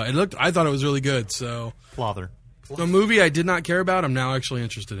 Yeah. So I thought it was really good. So Plather. the movie I did not care about, I'm now actually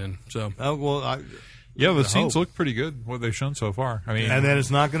interested in. So Oh, well, Yeah, the I scenes hope. look pretty good, what they've shown so far. I mean, and then it's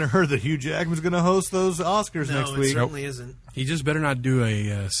not going to hurt that Hugh Jackman's going to host those Oscars No, next it week. certainly isn't. he just better not do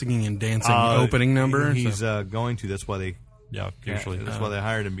a singing and dancing opening number. He's So- going to. That's why they. yeah, usually. That's why they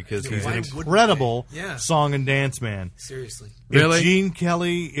hired him, because he's Why an wouldn't incredible they? Yeah. song and dance man. Seriously. Really? If Gene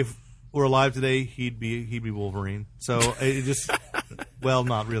Kelly, if were alive today, he'd be Wolverine. So it just, well,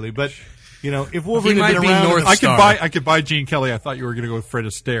 not really, but if Wolverine He had might been be around, North I Star. could buy Gene Kelly. I thought you were going to go with Fred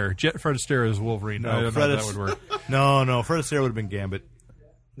Astaire. Fred Astaire is Wolverine. I don't know if that would work. No, Fred Astaire would have been Gambit.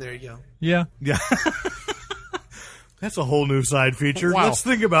 There you go. Yeah. Yeah. That's a whole new side feature. Wow. Let's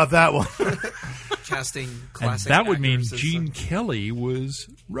think about that one. Casting And classic. that would mean actors as, Gene Kelly was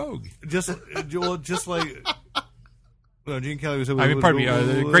Rogue. just like. No, Gene Kelly was. Pardon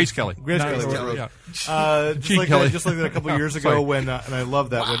me, Grace Kelly. Grace No, Kelly. Kelly. Yeah. Just Gene like Kelly. That, just like that a couple of years ago Sorry. when, and I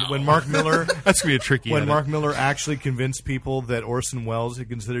love that when Mark Miller. That's going to be a tricky When edit. Mark Miller actually convinced people that Orson Welles had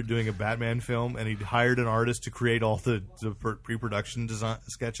considered doing a Batman film, and he'd hired an artist to create all the pre-production design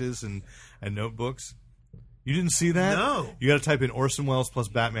sketches and notebooks. You didn't see that? No. You got to type in Orson Welles plus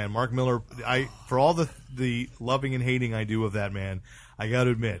Batman. Mark Miller. For all the loving and hating I do of that man, I got to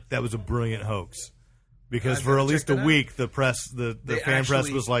admit that was a brilliant hoax. Because I've for never at least checked a it out. week, the press, the They fan press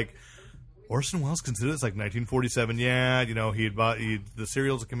actually- was like, Orson Welles considered this like 1947. Yeah, he had bought the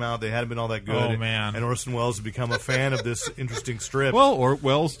serials had come out. They hadn't been all that good. Oh, man. And Orson Welles had become a fan of this interesting strip. Well, or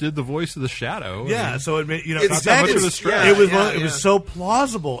Wells did the voice of the Shadow. Yeah, so it made, It's not that much of a stretch. It was Yeah, it was yeah. so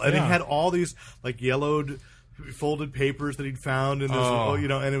plausible, and Yeah. he had all these like yellowed, folded papers that he'd found, and Oh.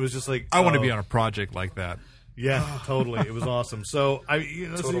 and it was just like I want to oh, be on a project like that. Yeah, totally. It was awesome. So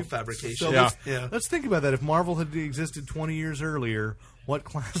Total fabrication. So Yeah. let's think about that. If Marvel had existed 20 years earlier, what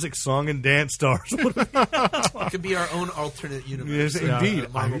classic song and dance stars would have? It could be our own alternate universe. Yes,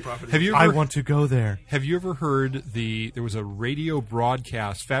 indeed. Marvel property. Have you I ever, want to go there. have you ever heard there was a radio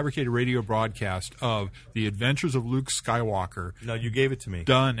broadcast, fabricated radio broadcast of The Adventures of Luke Skywalker No, you gave it to me.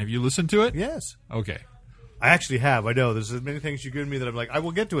 done. Have you listened to it? Yes. Okay. I actually have. I know. There's as many things you've given me that I'm like, I will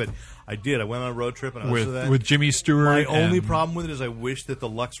get to it. I did. I went on a road trip and I listened to that. With Jimmy Stewart. My only and- problem with it is I wish that the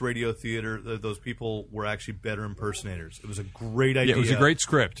Lux Radio Theater, those people were actually better impersonators. It was a great idea. Yeah, it was a great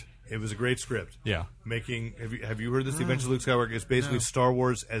script. It was a great script. Yeah. Have you heard this? The Adventures of Luke Skywalker is basically Star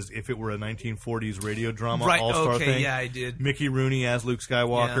Wars as if it were a 1940s radio drama Right, all-star okay, thing. yeah, I did. Mickey Rooney as Luke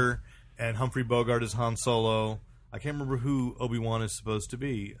Skywalker and Humphrey Bogart as Han Solo. I can't remember who Obi-Wan is supposed to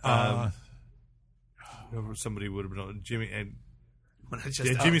be. Somebody would have been Jimmy and when I just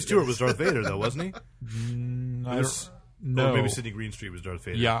Yeah, Jimmy Stewart was Darth Vader, though, wasn't he? No. Or maybe Sidney Greenstreet was Darth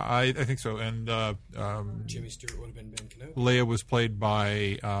Vader. Yeah, I think so. And Jimmy Stewart would have been Ben Kenobi. Leia was played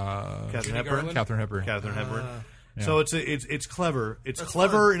by Catherine Hepburn. Catherine Hepburn. Catherine Hepburn. Yeah. So it's clever. It's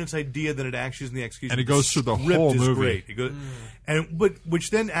clever in its idea than it actually is in the execution. And it goes through the script whole is movie. Great. It goes, but which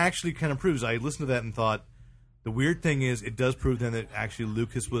then actually kind of proves. I listened to that and thought the weird thing is it does prove then that actually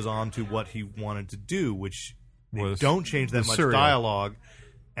Lucas was on to what he wanted to do, which they don't change that much dialogue,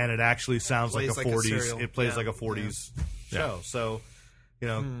 and it actually sounds like a 40s. It plays like a 40s show. So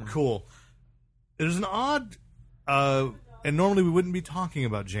cool. There's an odd. And normally we wouldn't be talking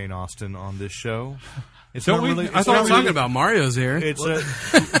about Jane Austen on this show. It's Don't not we? really. I It's thought not we really, Talking about Mario's here. It's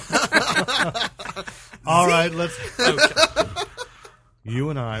all right. Let's.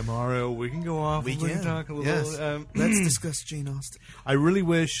 You and I, Mario, we can go off. We can talk a little. Yes. Let's discuss Jane Austen. I really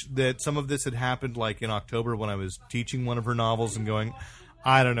wish that some of this had happened, like in October when I was teaching one of her novels and going,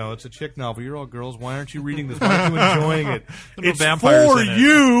 I don't know, it's a chick novel. You're all girls. Why aren't you reading this? Why aren't you enjoying it? It's vampires for in it.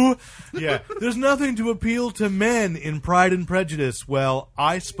 you. Yeah. There's nothing to appeal to men in Pride and Prejudice. Well,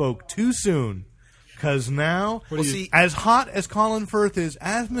 I spoke too soon. Because now, as hot as Colin Firth is,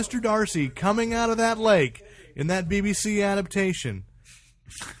 as Mr. Darcy coming out of that lake in that BBC adaptation,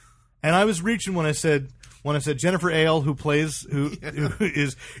 and I was reaching when I said Jennifer Ale, who is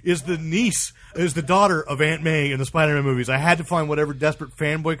the niece, is the daughter of Aunt May in the Spider-Man movies. I had to find whatever desperate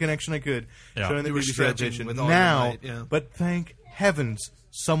fanboy connection I could. Yeah. Showing the You were BBC stretching adaptation. with all Now, your might, yeah. but thank heavens,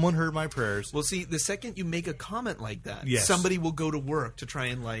 someone heard my prayers. Well, see, the second you make a comment like that, Yes. somebody will go to work to try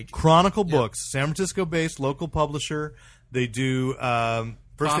and Chronicle Books, San Francisco-based local publisher. They do.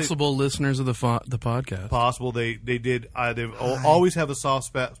 Possible listeners of the podcast. Possible. They did. They've always have a soft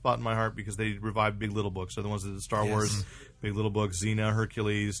spot in my heart because they revived Big Little Books. They're the ones that did Star Wars, Big Little Books, Xena,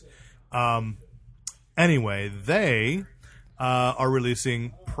 Hercules. Anyway, they are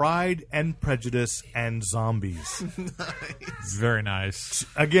releasing Pride and Prejudice and Zombies. Very nice.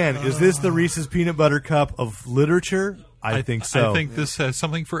 Again, is this the Reese's Peanut Butter Cup of literature? I think so. I think this has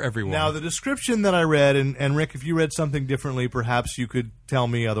something for everyone. Now, the description that I read, and Rick, if you read something differently, perhaps you could tell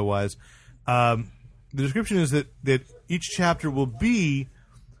me otherwise. The description is that each chapter will be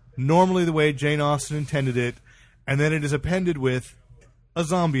normally the way Jane Austen intended it, and then it is appended with a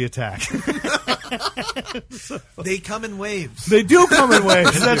zombie attack. they come in waves. They do come in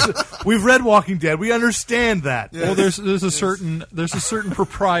waves. We've read Walking Dead. We understand that. Well, there's a certain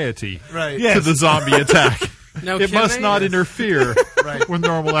propriety Right. to the zombie attack. Now, it can must they- not interfere with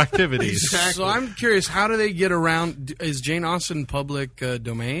normal activities. So I'm curious, how do they get around? Is Jane Austen public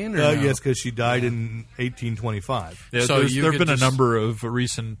domain? Or no? Yes, because she died in 1825. Yeah, So there you have could been a just- number of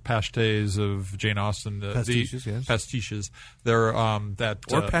recent pastiches of Jane Austen. Pastiches, yes. Pastiches. They're that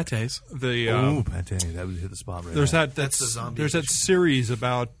Or pates. the Ooh, Pate, that would hit the spot right there's now. that's the zombie there's that edition. series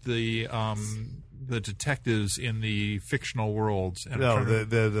about the detectives in the fictional worlds. And I'm No, trying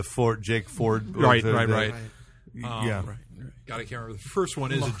to- the Ford, Jake Ford. right. Yeah. God, I can't remember. The first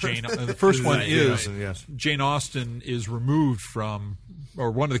one is Jane. The first one is Yes. Jane Austen is removed from,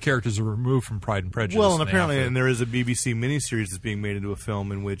 or one of the characters are removed from Pride and Prejudice. Well, and they apparently, have to- and there is a BBC miniseries that's being made into a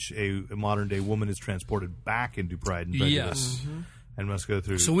film in which a modern day woman is transported back into Pride and Prejudice, and must go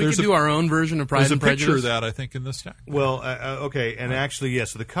through. So we There's could a- do our own version of Pride there's a and picture Prejudice. of that I think in this stack. well, okay, and actually,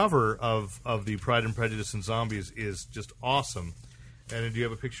 yes. So the cover of the Pride and Prejudice and Zombies is just awesome. And do you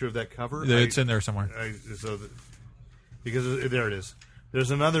have a picture of that cover? It's in there somewhere. Because there it is.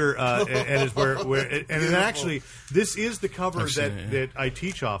 There's another, and it's where and then actually, this is the cover that I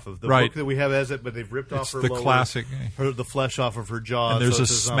teach off of. The Right. book that we have has it, but they've ripped off It's her the lower, classic. the flesh off of her jaw. And there's so a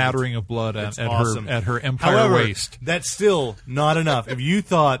it's zombie. smattering of blood It's at awesome. her empire However, waist. That's still not enough. If you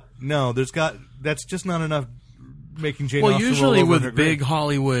thought that's just not enough. Making Jane Well, Austen roll usually over in her with big grave.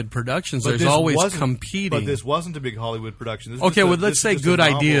 Hollywood productions, But there's this always wasn't- competing. But this wasn't a big Hollywood production. This was Okay, just well, a- let's this say was just a good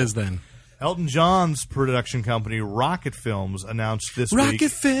novel. ideas then. Elton John's production company, Rocket Films, announced this week.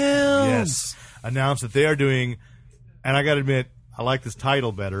 Rocket Films! Yes. Announced that they are doing, and I got to admit, I like this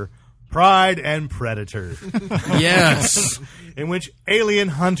title better, Pride and Predator, Yes. in which alien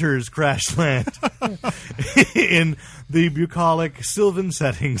hunters crash land in the bucolic Sylvan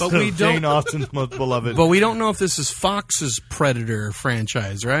settings But of we don't- Jane Austen's most beloved. But we don't know if this is Fox's Predator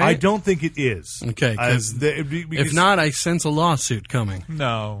franchise, right? I don't think it is. Okay, because because if not, I sense a lawsuit coming.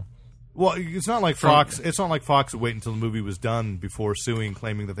 No. well, it's not like Fox. It's not like Fox would wait until the movie was done before suing,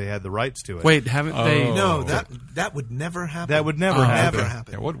 claiming that they had the rights to it. Wait, haven't they? No, that would never happen. That would never happen. Never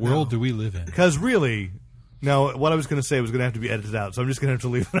happen. Yeah, what world do we live in? Because really, no, what I was going to say was going to have to be edited out, so I'm just going to have to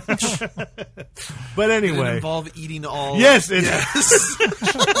leave it out. But Did it anyway. involve eating all? Yes,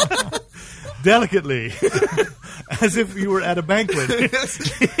 delicately. as if you were at a banquet.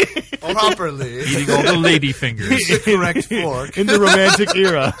 Properly. Eating all the lady fingers. The correct fork. In the romantic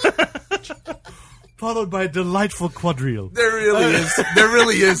era. Followed by a delightful quadrille. There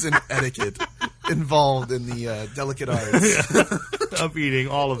really is an etiquette involved in the delicate arts of eating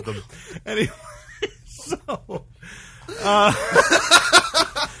all of them. Anyway,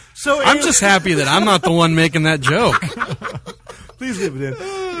 so I'm just happy that I'm not the one making that joke. Please leave it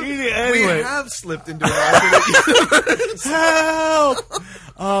in. Anyway, we have slipped into an alternate universe.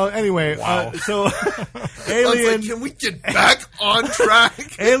 Help! Anyway, so Alien. Can we get back on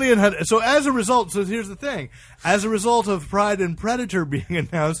track? Alien had. So as a result, so here's the thing. As a result of Pride and Predator being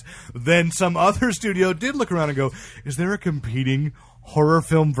announced, then some other studio did look around and go, is there a competing horror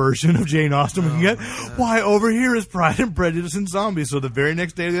film version of Jane Austen we can get? Why, over here is Pride and Prejudice and Zombies. So the very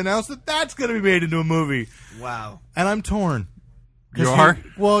next day they announced that that's going to be made into a movie. Wow. And I'm torn. You are?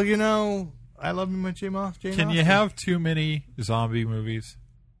 Well, you know, I love me my Jane Austen. Can you have too many zombie movies?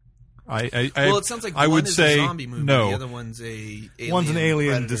 Well, it sounds like I one would is say a zombie movie, no. the other one's one's an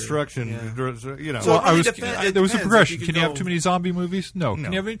alien predator. destruction. Yeah. You know, So Well, it really there was a depends. progression. If you Can could you have go- too many zombie movies? No. No.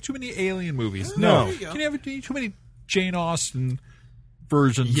 Can you have too many alien movies? No. There you go. Can you have too many Jane Austen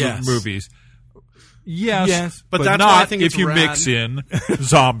versions Yes. of movies? Yes, But but that's not why I think if it's you rad. mix in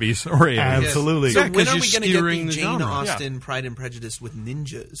zombies or aliens. Absolutely. So Yeah, when 'cause are you're we going to skewering get the the Jane genre. Austen Pride and Prejudice with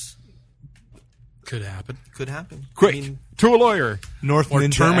ninjas? Could happen. Could happen. Quick, I mean, to a lawyer. North Or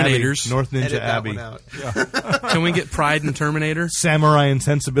Ninja Terminators. Abbey. North Ninja edit that Abbey. one out. Can we get Pride and Terminator? Samurai and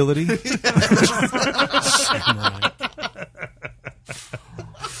Sensibility.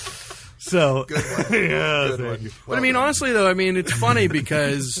 So, yeah, Good thank one. you. But I mean, honestly, though, I mean, it's funny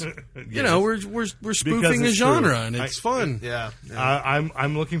because you know we're spoofing a it's genre true. and it's fun. Yeah.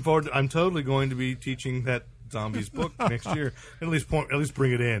 I'm looking forward to, I'm totally going to be teaching that zombies book next year. At least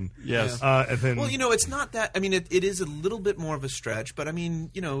bring it in. Yes. And then, Well, you know, it's not that. I mean, it is a little bit more of a stretch, but I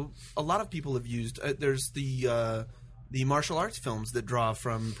mean, you know, a lot of people have used. There's the martial arts films that draw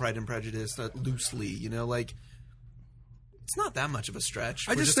from Pride and Prejudice loosely. You know, like it's not that much of a stretch.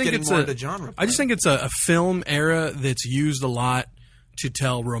 I We're just think getting it's more a into genre. I just think it's a film era that's used a lot to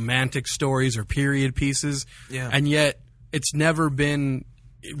tell romantic stories or period pieces. Yeah. And yet it's never been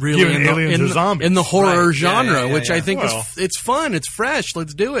really Given aliens or zombies. in the horror Right. Yeah, genre, yeah, which yeah. I think Well. it's fun, it's fresh.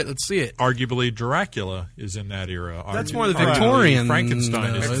 Let's do it. Let's see it. Arguably, Dracula is in that era. That's Arguably- more the arguably Victorian,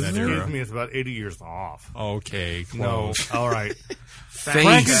 Frankenstein is in isn't that it? era. excuse me, it's about 80 years off. Okay, No. close. All right. Fact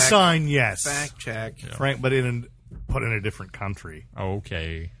Frankenstein, yes. Fact check. But put in a different country.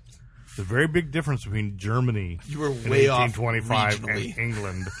 Okay. There's a very big difference between Germany You were in way off 1825 regionally. and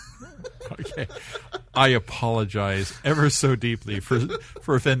England. Okay. I apologize ever so deeply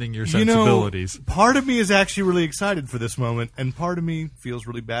for offending your You know, sensibilities. part of me is actually really excited for this moment, and part of me feels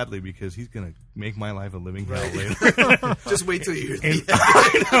really badly because he's going to make my life a living hell later. Just wait till you hear And the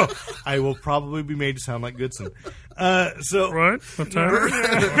I know. I will probably be made to sound like Goodson. So What?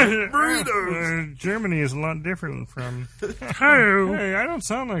 Germany is a lot different from. Hey, I don't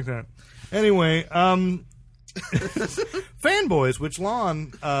sound like that. Anyway, Fanboys, which Lon,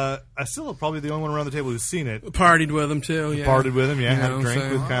 Asilla probably the only one around the table who's seen it. Partied with him too. Yeah. Partied with him, yeah. You Had know a what I'm drink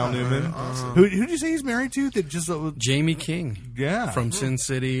saying? with Kyle Newman. Who did you say he's married to? That just Jamie King. yeah, From Sin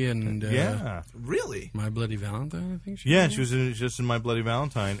City and yeah. Really? My Bloody Valentine, I think she Yeah, she was just in My Bloody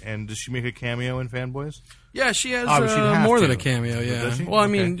Valentine. And does she make a cameo in Fanboys? Yeah, she has Oh, but she'd have more to. than a cameo, yeah. Does she? Well, I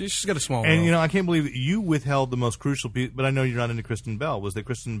mean, Okay. she's got a small And role. you know, I can't believe that you withheld the most crucial piece. But I know you're not into Kristen Bell. Was that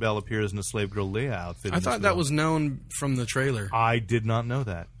Kristen Bell appears in a slave girl Leia outfit? I in thought this that film? was known from the trailer. I did not know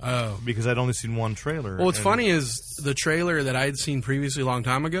that. Oh. Because I'd only seen one trailer. Well, what's and- funny is the trailer that I had seen previously a long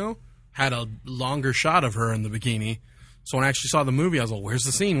time ago had a longer shot of her in the bikini. So when I actually saw the movie, I was like, where's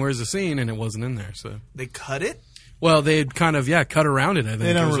the scene? Where's the scene? And it wasn't in there. So, They cut it? well, they'd kind of, cut around it, I think. They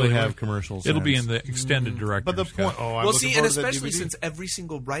It don't was really like- have commercials. It'll be in the extended director's But the point. cut. Oh, I'm Well, looking see, and forward to that especially DVD. since every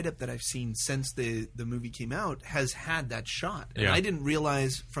single write-up that I've seen since the movie came out has had that shot. And Yeah. I didn't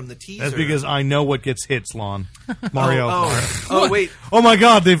realize from the teaser. That's because I know what gets hits, Lon. Mario. Oh, wait. Oh my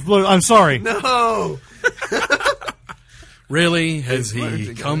God, they've blew. I'm sorry. No! Really? Has blurred he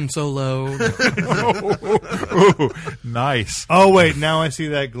together. come so low? Ooh, nice. Oh wait, now I see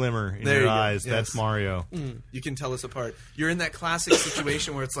that glimmer in There your you go. eyes. Yes. That's Mario. You can tell us apart. You're in that classic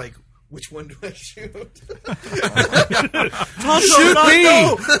situation where it's like, which one do I shoot? Tonto, Shoot not me!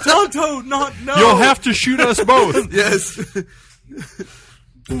 no. Tonto, not no. You'll have to shoot us both. Yes.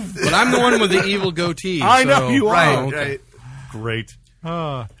 But I'm the one with the evil goatee. I know so- you are. Right, Oh, okay. right. Great.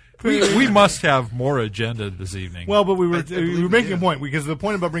 We must have more agenda this evening. Well, but we were believe we making do. a point because the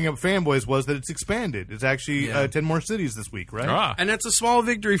point about bringing up Fanboys was that it's expanded. It's actually 10 more cities this week, right? Ah. And it's a small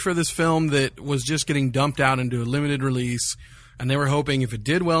victory for this film that was just getting dumped out into a limited release. And they were hoping if it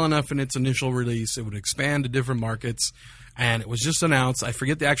did well enough in its initial release, it would expand to different markets. And it was just announced. I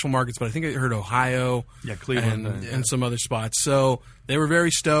forget the actual markets, but I think I heard Ohio, Cleveland, and some other spots. So they were very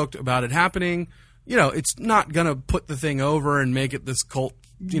stoked about it happening. You know, it's not going to put the thing over and make it this cult,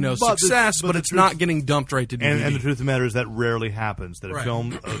 success, but it's not getting dumped right to DVD. And the truth of the matter is that rarely happens. That a Right.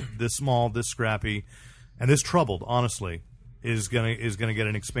 film this small, this scrappy, and this troubled, honestly, is gonna get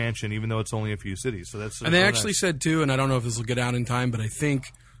an expansion, even though it's only a few cities. So that's And they actually said, too, and I don't know if this will get out in time, but I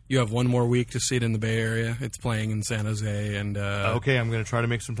think you have one more week to see it in the Bay Area. It's playing in San Jose and okay, I'm going to try to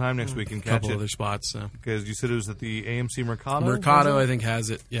make some time next week and a catch couple it. other spots. So. Because you said it was at the AMC Mercado? Mercado, was I it? think, has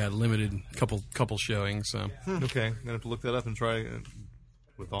it. Yeah, limited couple showings. So, Okay, I'm going to have to look that up and try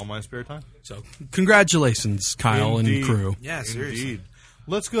with all my spare time. so congratulations, Kyle Indeed. and crew. Yeah, seriously. Indeed.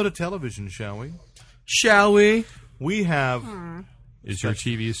 Let's go to television, shall we? Shall we? We have... Is your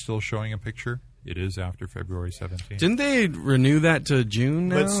TV still showing a picture? It is after February 17th. Didn't they renew that to June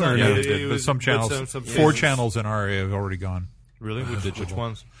now? But some- or Yeah, no? they did, but some channels, some 4 stations- channels in our area have already gone. Really? Which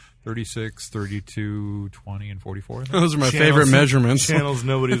ones? 36, 32, 20, and 44. I think. Those are my Channels- favorite measurements. Channels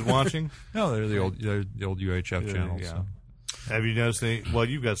nobody's watching? No, they're the old UHF channels. Yeah. So. Have you noticed any... Well,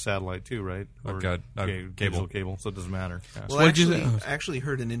 you've got satellite too, right? I've Or got digital cable, so it doesn't matter. Yeah. Well, What'd you actually, say? I actually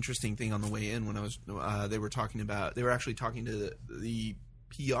heard an interesting thing on the way in when I was. They were actually talking to the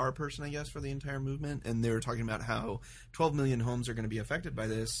PR person, I guess, for the entire movement, and they were talking about how 12 million homes are going to be affected by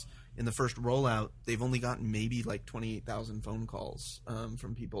this. In the first rollout, they've only gotten maybe like 28,000 phone calls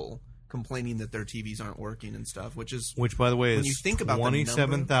from people complaining that their TVs aren't working and stuff. Which, by the way, when is you think about the number-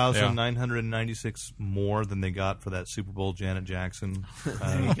 27,996 more than they got for that Super Bowl Janet Jackson.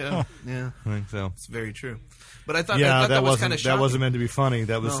 there you go. Yeah, I think so. it's very true. But I thought, Yeah, that was kind of shocking. that wasn't meant to be funny.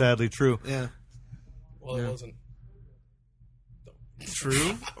 That was No. sadly true. Yeah, Well, it wasn't.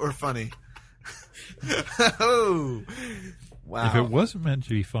 true or funny? Oh, wow! If it wasn't meant to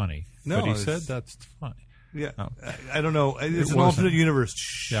be funny, No, but he it's- said that's funny. Yeah, Oh. I don't know. It's an wasn't. alternate universe.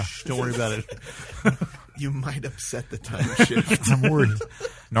 Shh, Yeah. don't worry about it. You might upset the time shift. I'm worried.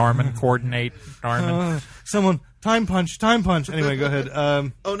 Norman, coordinate. Norman. Someone time punch. Anyway, go ahead.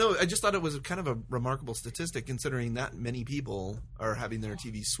 Oh no, I just thought it was kind of a remarkable statistic considering that many people are having their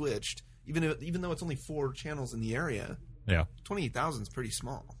TVs switched, even though it's only 4 channels in the area. Yeah. 28,000 is pretty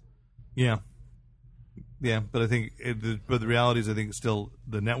small. Yeah, but I think, but the reality is, I think still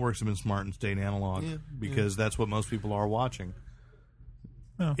the networks have been smart and stayed analog because that's what most people are watching.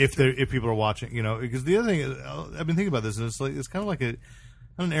 Yeah. If people are watching, because the other thing is, I've been thinking about this, and it's kind of like not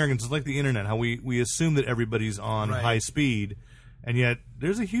an arrogance. It's like the internet, how we assume that everybody's on Right. high speed, and yet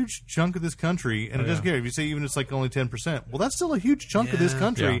there's a huge chunk of this country, and it doesn't care if you say even it's like only 10%. Well, that's still a huge chunk of this Yeah.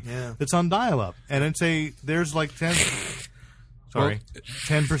 country Yeah. that's on dial-up, and I'd say there's like 10. Sorry,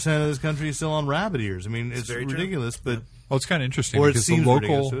 10% of this country is still on rabbit ears. I mean, it's very true. ridiculous, but Well, it's kind of interesting Or it because seems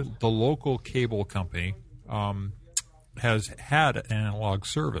ridiculous to us. the local cable company has had an analog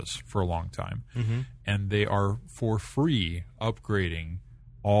service for a long time, and they are for free upgrading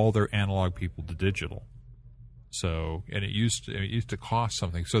all their analog people to digital. So, and it used to cost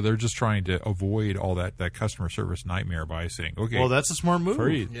something. So they're just trying to avoid all that customer service nightmare by saying, okay, well, that's a smart move.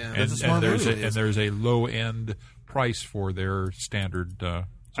 free. Yeah. That's a smart there's move. and there's a low end price for their standard. I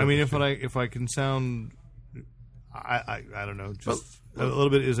mean, service. if I can sound, I don't know, just a little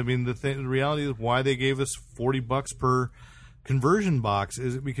bit is. I mean, the reality is why they gave us $40 per conversion box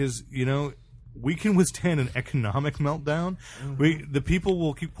is because we can withstand an economic meltdown. The people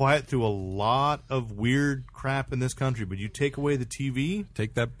will keep quiet through a lot of weird crap in this country, but you take away the TV,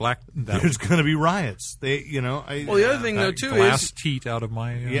 take that black there's going to be riots. Well, the other thing, though, too, glass is teat out of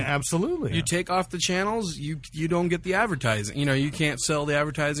my yeah, absolutely. you take off the channels, you don't get the advertising. You can't sell the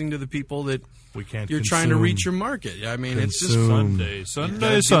advertising to the people that we can't. you're trying to reach your market. I mean, it's just Sunday.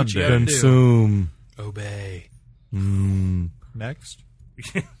 gotta do what you gotta do. consume. Obey. Next.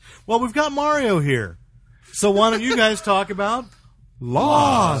 Well, we've got Mario here, so why don't you guys talk about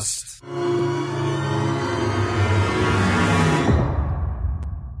Lost?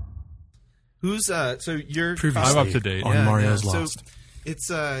 Who's so you're Previously I'm up to date. on Mario's Lost. So it's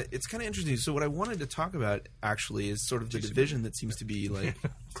kind of interesting. So what I wanted to talk about actually is sort of the division that seems to be like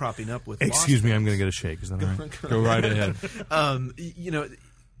cropping up with. Excuse Lost me, I'm fans. going to get a shake. Is that all right? Go right ahead.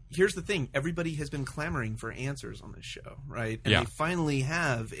 Here's the thing: everybody has been clamoring for answers on this show, right? And Yeah. they finally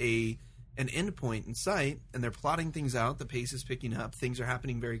have an endpoint in sight, and they're plotting things out. The pace is picking up. Things are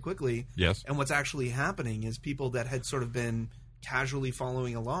happening very quickly. Yes. And what's actually happening is people that had sort of been casually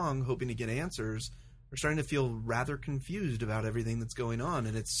following along, hoping to get answers, are starting to feel rather confused about everything that's going on,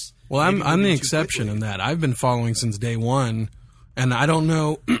 and it's I'm the moving too exception quickly. in that. I've been following since day one, and I don't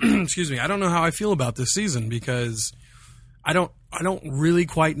know. Excuse me, I don't know how I feel about this season because I don't really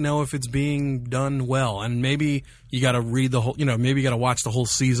quite know if it's being done well, and maybe you got to read the whole. Maybe you got to watch the whole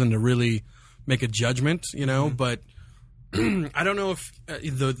season to really make a judgment. But I don't know if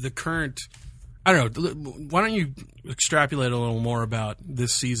the current. I don't know. Why don't you extrapolate a little more about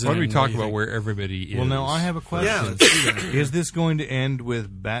this season? Why don't we and talk what you about think? where everybody is? Well, now I have a question. Yeah, let's do that. Is this going to end with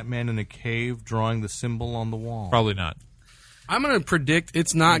Batman in a cave drawing the symbol on the wall? Probably not. I'm going to predict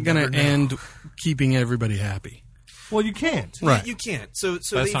it's not going to end keeping everybody happy. Well, you can't. Right. You can't. So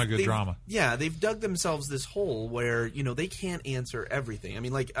That's not good drama. Yeah, they've dug themselves this hole where they can't answer everything. I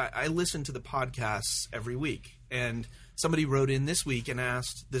mean, like I listen to the podcasts every week, and somebody wrote in this week and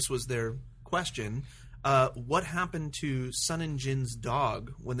asked. This was their question. What happened to Sun and Jin's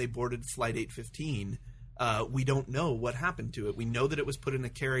dog when they boarded Flight 815? We don't know what happened to it. We know that it was put in a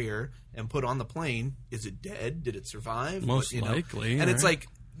carrier and put on the plane. Is it dead? Did it survive? Most likely. And it's right? like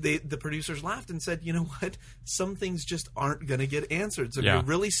the producers laughed and said, you know what? Some things just aren't going to get answered. So if Yeah. you're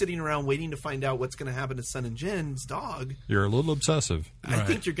really sitting around waiting to find out what's going to happen to Sun and Jin's dog, You're a little obsessive. I Right.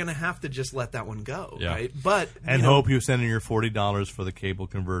 think you're going to have to just let that one go, Yeah. right? But And hope you send in your $40 for the cable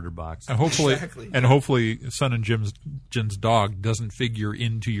converter box. And hopefully, Exactly. hopefully, Son and Jin's dog doesn't figure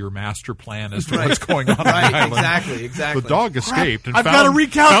into your master plan as to Right. what's going on Right, the island. exactly. The dog escaped and I've found, gotta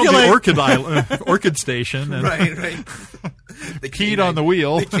found the recalculate. orchid island, orchid station, and right. The Keyed on the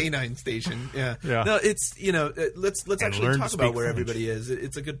wheel. The canine station. Yeah. Yeah. No, it's let's actually learn to talk speak about where French. everybody is.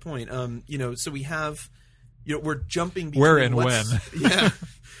 It's a good point. So we have, we're jumping between Where and what's- when. Yeah.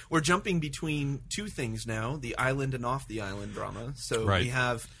 We're jumping between two things now: the island and off the island drama. So Right. we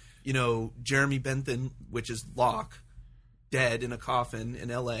have, Jeremy Bentham, which is Locke, dead in a coffin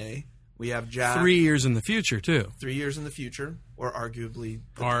in L.A. We have Jack 3 years in the future too. 3 years in the future, or arguably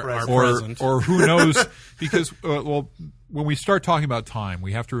the Our present. present. or who knows? Because when we start talking about time,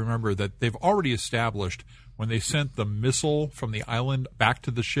 we have to remember that they've already established when they sent the missile from the island back to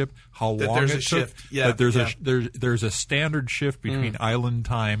the ship how That long there's it a took. shift. Yeah, that there's yeah. there's a standard shift between island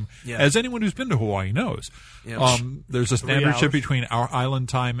time, Yeah. as anyone who's been to Hawaii knows. Yeah. There's a standard shift hours. between our island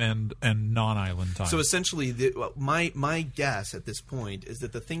time and non-island time. So essentially, my guess at this point is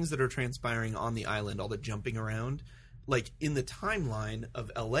that the things that are transpiring on the island, all the jumping around, like in the timeline of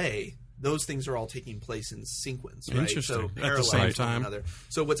LA, those things are all taking place in sequence, right? Interesting. So At the parallel same to one time. another.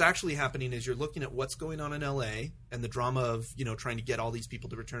 So what's actually happening is you're looking at what's going on in LA and the drama of trying to get all these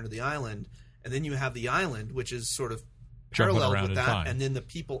people to return to the island, and then you have the island, which is sort of Jumping parallel around with in that, time. and then the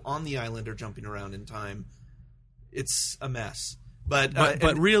people on the island are jumping around in time. It's a mess. But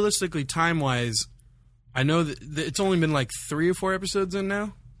But realistically, time wise, I know that it's only been like 3 or 4 episodes in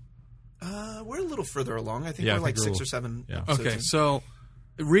now. we're a little further along. I think Yeah, we're I like think we're 6 a or 7 yeah. episodes Okay, in. so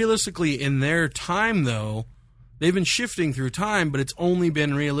realistically, in their time though, they've been shifting through time, but it's only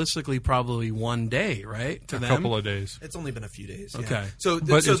been realistically probably 1 day, right? To a them, couple of days. It's only been a few days. Okay. Yeah. So,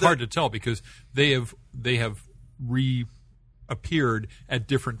 But it's hard to tell because they have reappeared at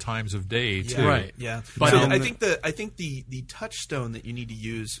different times of day too. Right. Yeah. But, So um, I think the touchstone that you need to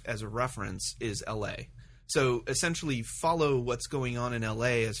use as a reference is LA. So essentially follow what's going on in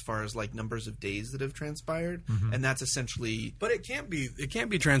LA as far as like numbers of days that have transpired, Mm-hmm. and that's essentially But it can't be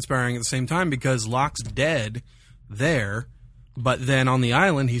transpiring at the same time because Locke's dead there, but then on the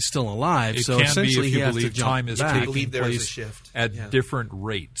island he's still alive. It so can be essentially if he you has to believe jump time is back. I taking believe there is a place shift. at Yeah. different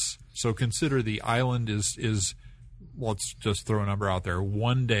rates. So consider the island is let's just throw a number out there,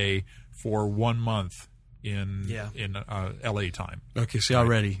 1 day for 1 month in LA time. Okay, see,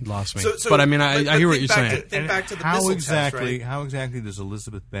 already lost me. So- but I mean, I hear what think you're back saying. to- think back to the how missile exactly test, right? how exactly does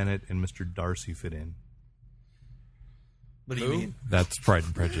Elizabeth Bennet and Mr. Darcy fit in? What do you mean? That's Pride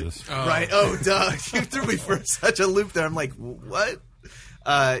and Prejudice. Right. Oh, duh. You threw me for such a loop there. I'm like, what?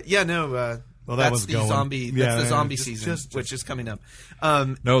 Well, that that was the going. zombie. Yeah, That's the zombie just- season, just- which is coming up.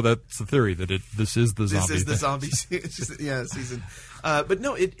 No, that's the theory that this is the zombie. This is the thing. zombie season. But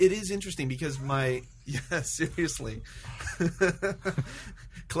no, it is interesting because seriously,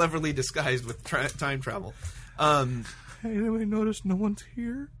 cleverly disguised with time travel. Hey, anybody notice no one's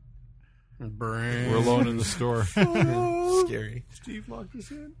here? We're alone in the store. Scary. Steve locked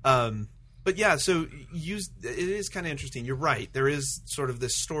us in. But yeah, so it is kind of interesting. You're right. There is sort of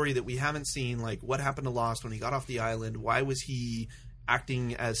this story that we haven't seen, like what happened to Lost when he got off the island. Why was he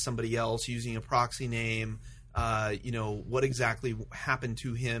acting as somebody else, using a proxy name? What exactly happened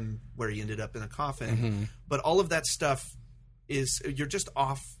to him where he ended up in a coffin? Mm-hmm. But all of that stuff you're just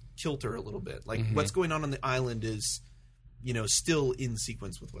off kilter a little bit. Like what's going on the island is still in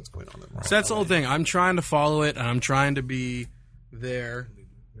sequence with what's going on. So that's the whole thing. I'm trying to follow it, and I'm trying to be there.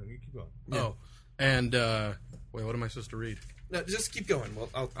 No, you keep going. Yeah. Oh, and wait, what am I supposed to read? No, just keep going.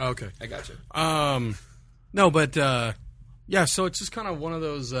 Well, Okay, I got you. no, but yeah. So it's just kind of one of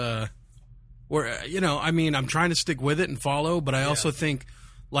those where I'm trying to stick with it and follow, but I also think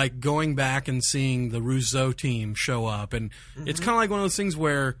like going back and seeing the Rousseau team show up, and it's kind of like one of those things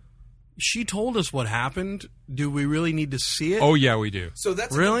where she told us what happened. Do we really need to see it? Oh, yeah, we do. So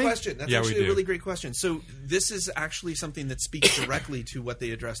that's Really? a good question. That's Yeah, we actually a do. really great question. So this is actually something that speaks directly to what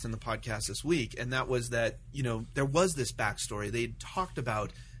they addressed in the podcast this week, and that was that, there was this backstory. They talked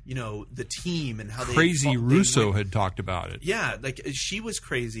about, the team and how Crazy Russo had talked about it. Yeah, like she was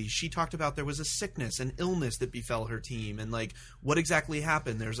crazy. She talked about there was a sickness, an illness that befell her team, and like what exactly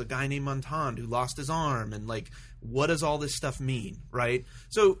happened. There's a guy named Montand who lost his arm, and like what does all this stuff mean, right?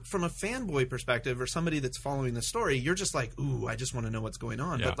 So from a fanboy perspective or somebody that's following the story, you're just like, ooh, I just want to know what's going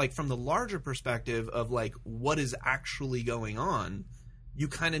on. Yeah. But like from the larger perspective of like what is actually going on, you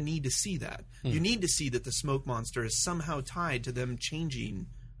kind of need to see that. You need to see that the smoke monster is somehow tied to them changing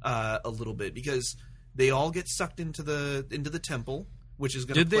a little bit, because they all get sucked into the temple, which is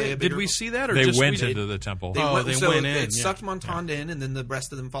going to play a bigger... Did we see that, or They just went we into the temple. They went in. It Yeah. sucked Montand in, and then the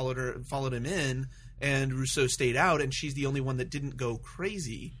rest of them followed him in, and Rousseau stayed out, and she's the only one that didn't go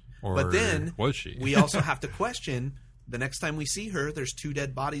crazy. Or but then was she? we also have to question, the next time we see her, there's 2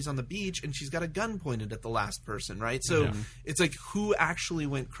 dead bodies on the beach, and she's got a gun pointed at the last person, right? So it's like, who actually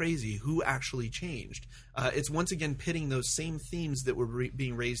went crazy? Who actually changed? It's once again pitting those same themes that were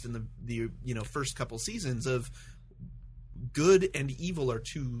being raised in the first couple seasons of good and evil are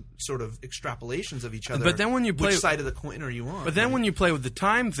 2 sort of extrapolations of each other. But then when you play, which side of the coin are you on? But then right? when you play with the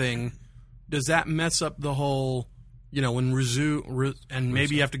time thing, does that mess up the whole? When Rousseau, and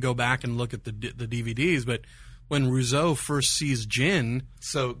maybe you have to go back and look at the DVDs, but when Rousseau first sees Jin,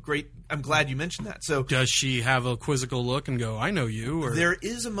 so great. I'm glad you mentioned that. So does she have a quizzical look and go, "I know you"? Or there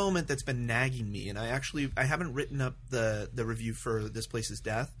is a moment that's been nagging me, and I haven't written up the review for This Place's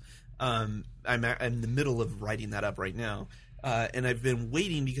Death. I'm in the middle of writing that up right now, and I've been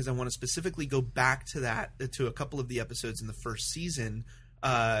waiting because I want to specifically go back to a couple of the episodes in the first season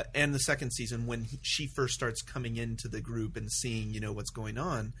and the second season when she first starts coming into the group and seeing what's going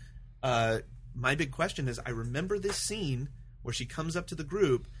on. My big question is, I remember this scene where she comes up to the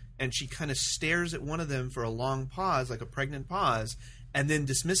group and she kind of stares at one of them for a long pause, like a pregnant pause, and then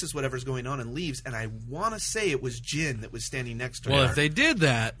dismisses whatever's going on and leaves. And I want to say it was Jin that was standing next to her. well, if they did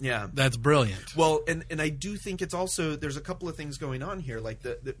that, that's brilliant. Well, and I do think it's also, there's a couple of things going on here, like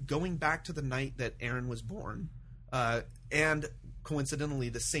the going back to the night that Aaron was born, and coincidentally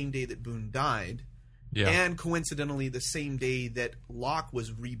the same day that Boone died. Yeah. And coincidentally, the same day that Locke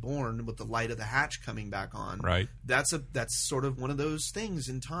was reborn with the light of the hatch coming back on. Right. That's sort of one of those things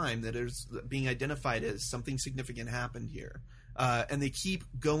in time that is being identified as something significant happened here. And they keep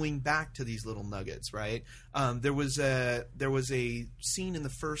going back to these little nuggets, right? There was a scene in the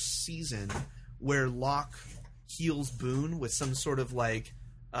first season where Locke heals Boone with some sort of like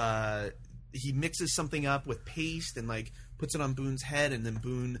he mixes something up with paste and like puts it on Boone's head, and then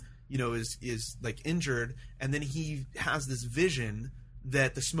Boone is like injured, and then he has this vision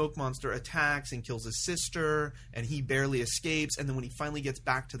that the smoke monster attacks and kills his sister, and he barely escapes. And then when he finally gets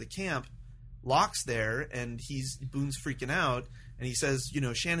back to the camp, Locke's there, and Boone's freaking out, and he says,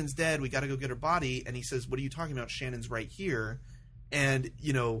 Shannon's dead, we got to go get her body. And he says, what are you talking about? Shannon's right here. And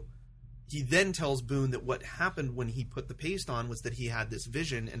he then tells Boone that what happened when he put the paste on was that he had this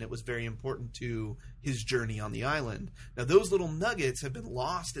vision, and it was very important to his journey on the island. Now, those little nuggets have been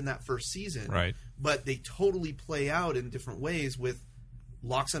lost in that first season, right? But they totally play out in different ways with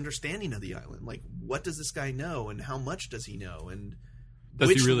Locke's understanding of the island. Like, what does this guy know, and how much does he know, and does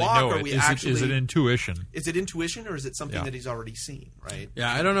which he really Locke know are it? we Is actually? It intuition? Is it intuition, or is it something that he's already seen? Right?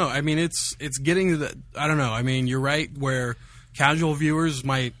 Yeah, I don't know. I mean, it's getting to the. I don't know. I mean, you're right. Where casual viewers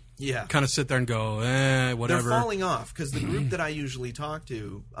might. Yeah. Kind of sit there and go, whatever. They're falling off because the group that I usually talk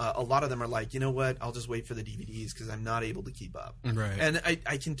to, a lot of them are like, you know what, I'll just wait for the DVDs because I'm not able to keep up. Right. And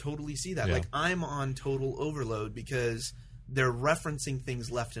I can totally see that. Yeah. Like, I'm on total overload because they're referencing things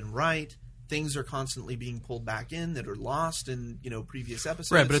left and right. Things are constantly being pulled back in that are lost in previous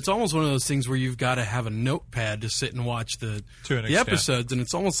episodes. Right, but it's almost one of those things where you've got to have a notepad to sit and watch the episodes, and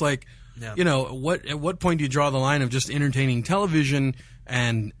it's almost like, at what point do you draw the line of just entertaining television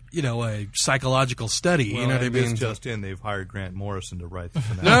and a psychological study? Well, you know what I mean? Just in, they've hired Grant Morrison to write the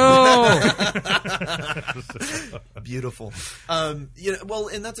finale. No, beautiful. Well,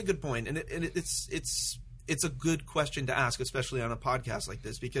 and that's a good point, and it's a good question to ask, especially on a podcast like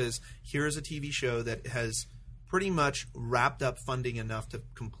this, because here is a TV show that has pretty much wrapped up funding enough to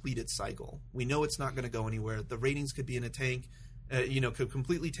complete its cycle. We know it's not going to go anywhere. The ratings could be in a tank, could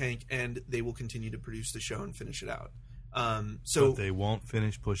completely tank, and they will continue to produce the show and finish it out. But they won't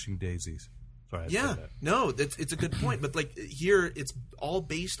finish pushing daisies. Sorry, I said that. No, it's a good point. But like here, it's all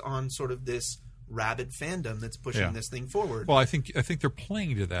based on sort of this rabid fandom that's pushing this thing forward. Well, I think they're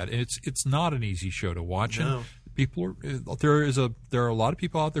playing to that. It's not an easy show to watch. No. And people there are a lot of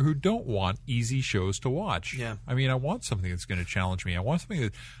people out there who don't want easy shows to watch. Yeah. I mean, I want something that's going to challenge me. I want something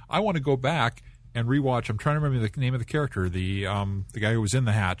that I want to go back and rewatch. I'm trying to remember the name of the character, the guy who was in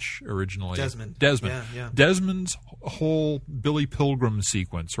The Hatch originally. Desmond. Yeah. Desmond's whole Billy Pilgrim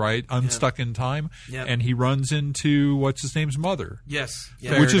sequence, right? Unstuck in time, and he runs into what's his name's mother. Yes.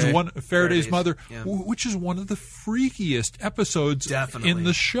 Which is Faraday's mother, yeah. which is one of the freakiest episodes in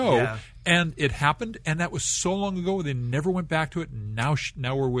the show. Yeah. And it happened, and that was so long ago. They never went back to it. And now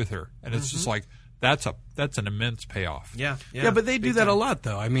we're with her, and it's just like that's an immense payoff. Yeah. But they do that time. a lot,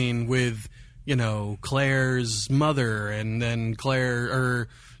 though. I mean, with Claire's mother, and then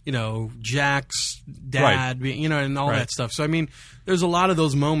Jack's dad, and all that stuff. So I mean, there's a lot of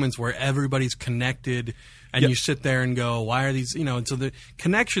those moments where everybody's connected. And you sit there and go, why are these, and so the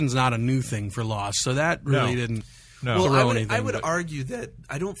connection's not a new thing for Lost. So that really didn't throw anything. I would argue that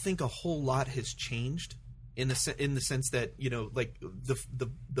I don't think a whole lot has changed in the sense that, like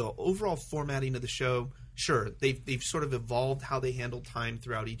the overall formatting of the show, sure, they've sort of evolved how they handle time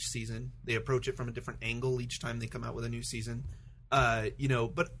throughout each season. They approach it from a different angle each time they come out with a new season. But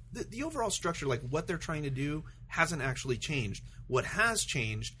the overall structure, like what they're trying to do, hasn't actually changed. What has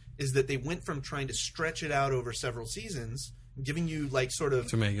changed is that they went from trying to stretch it out over several seasons, giving you like sort of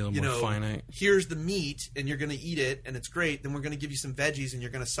to make it a little more finite. Here's the meat, and you're going to eat it, and it's great. Then we're going to give you some veggies, and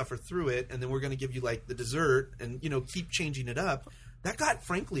you're going to suffer through it, and then we're going to give you like the dessert, and keep changing it up. That got,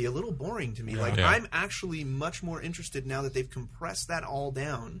 frankly, a little boring to me. I'm actually much more interested now that they've compressed that all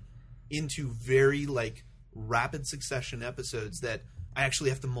down into very like rapid succession episodes that I actually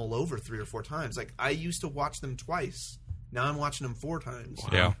have to mull over 3 or 4 times. Like I used to watch them twice. Now I'm watching them 4 times.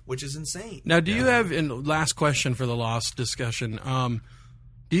 Wow. Which is insane. Now, do you have, and last question for the Lost discussion, am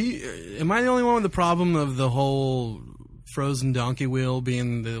I the only one with the problem of the whole frozen donkey wheel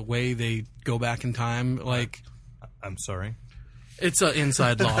being the way they go back in time? Like, I'm sorry? It's an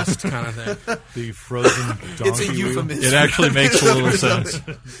inside Lost kind of thing. The frozen donkey It's a euphemism. It actually makes a little sense.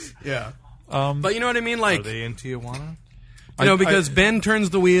 Yeah. But you know what I mean? Like, Are they in Tijuana? because Ben turns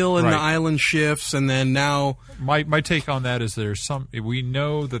the wheel and the island shifts, and then now my take on that is we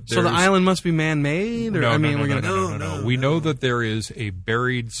know that there's... So the island must be man-made? Or, No. We know that there is a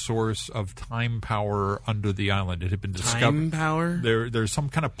buried source of time power under the island. It had been discovered. Time power? There's some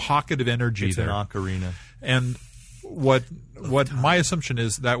kind of pocket of energy It's there. an ocarina. And what my assumption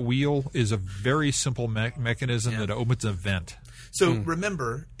is that wheel is a very simple mechanism that opens a vent. So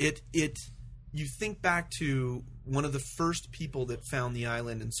remember, you think back to one of the first people that found the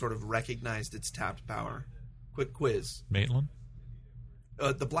island and sort of recognized its tapped power. Quick quiz. Maitland?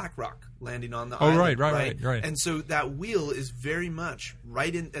 The Black Rock landing on the island. Right. And so that wheel is very much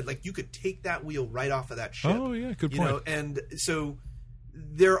right in, like you could take that wheel right off of that ship. Oh, yeah, good point. And so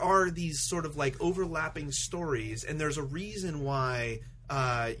there are these sort of like overlapping stories, and there's a reason why,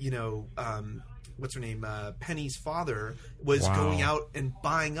 what's her name? Penny's father was going out and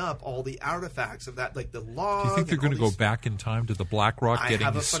buying up all the artifacts of that, like the log. Do you think they're going to go back in time to the Black Rock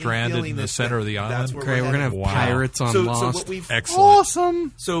getting stranded in the center of the island? Okay, we're going to have pirates on Lost. Excellent.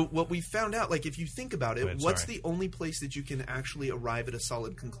 Awesome. So what we found out, like if you think about it, what's the only place that you can actually arrive at a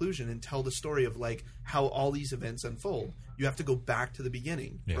solid conclusion and tell the story of like how all these events unfold? You have to go back to the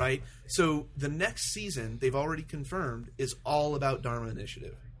beginning, right? So the next season, they've already confirmed, is all about Dharma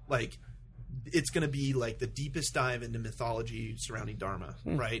Initiative. Like, it's going to be like the deepest dive into mythology surrounding Dharma,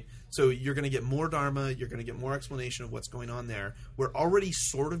 right? So you're going to get more Dharma. You're going to get more explanation of what's going on there. We're already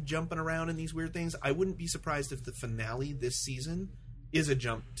sort of jumping around in these weird things. I wouldn't be surprised if the finale this season is a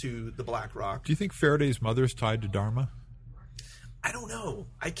jump to the Black Rock. Do you think Faraday's mother's tied to Dharma? I don't know.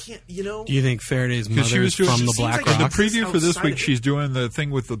 I can't, Do you think Faraday's mother is from the Black like Rock? In the preview for this week, she's doing the thing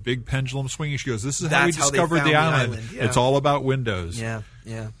with the big pendulum swinging. She goes, this is how we discovered the island. Yeah. It's all about Windows. Yeah.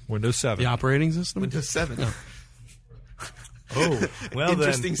 Windows 7. The operating system? Windows 7. Oh, well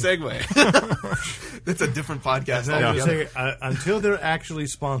interesting segue. That's a different podcast. Until they're actually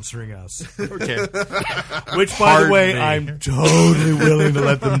sponsoring us. Okay. Which, by the way, I'm totally willing to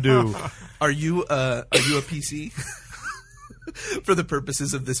let them do. Are you a PC? For the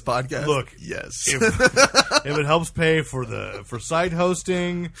purposes of this podcast, look, yes. If it helps pay for site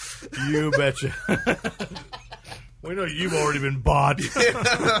hosting, you betcha. We know you've already been bought.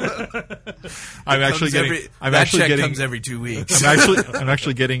 I'm actually getting. Comes every 2 weeks. I'm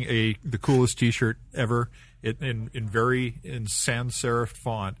actually getting the coolest T-shirt ever. In sans serif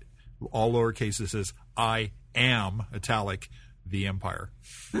font, all lowercase. It says "I am" italic the Empire.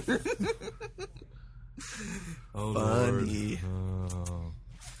 Funny.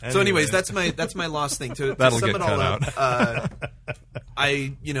 So, anyways, that's my lost thing. To That'll sum get it all cut up,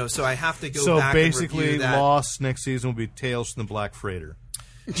 so I have to go. So back basically, and review that. Lost next season will be Tales from the Black Freighter.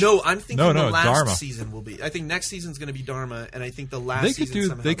 No, I'm thinking No, the last Dharma. season will be. I think next season's going to be Dharma, and I think the last They could season do.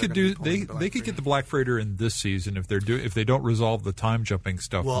 somehow They they're could gonna do. be pulling They the Black they could get Freighter. the Black Freighter in this season if they don't resolve the time jumping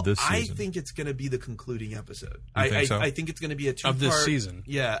stuff Well, this I season. think it's going to be the concluding episode. think so? I think it's going to be a two-part Of this season.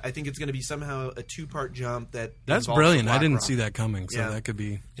 Yeah, I think it's going to be somehow a 2-part jump that. That's involves brilliant. the I Black didn't Rock. see that coming, so Yeah. that could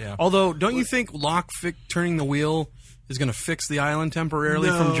be. Yeah. Although, don't you think Locke turning the wheel is going to fix the island temporarily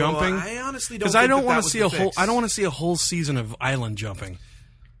No, from jumping? I honestly don't. Because I don't want want to see a whole. I don't want to see a whole season of island jumping.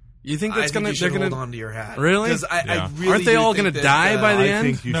 You think that's going to? They're They're going going to hold to. on to your hat. Really? Because I Yeah. really Aren't they do all think gonna that, die by the I end?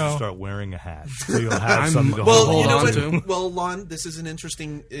 think you No. should start wearing a hat so you'll have I'm- something to Well, hold you know on what? to. Well, Lon, this is an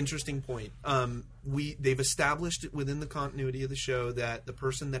interesting point. They've established it within the continuity of the show that the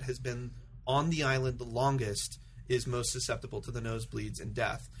person that has been on the island the longest is most susceptible to the nosebleeds and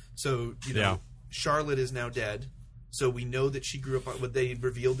death. So Yeah. Charlotte is now dead. So we know that she grew up. They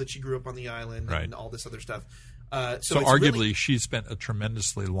revealed that she grew up on the island Right. and all this other stuff. So it's arguably, really- she spent a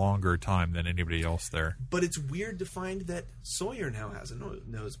tremendously longer time than anybody else there. but it's weird to find that Sawyer now has a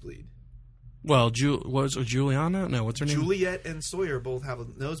nosebleed. Well, was it Juliana? No, what's her name? Juliet and Sawyer both have a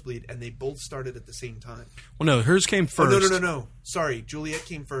nosebleed, and they both started at the same time. Well, no, hers came first. Oh, no. Sorry, Juliet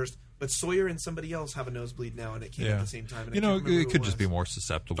came first, but Sawyer and somebody else have a nosebleed now, and it came at the same time. And I can't remember who it could was. just be more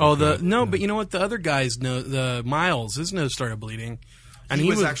susceptible. Oh, to it. but you know what? The other guy's the Miles, his nose started bleeding, and He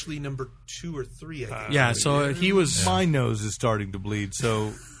was actually number 2 or 3. I think. yeah. So he was. My nose is starting to bleed, so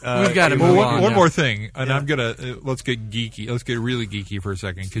We've got to Well, move one, on. one yeah. more thing, and I'm gonna let's get geeky. Let's get really geeky for a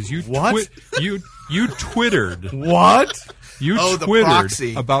second because you What? you twittered what? you Oh, the twittered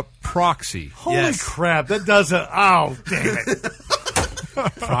proxy. about proxy. Holy Yes. crap! That doesn't. Oh, damn it!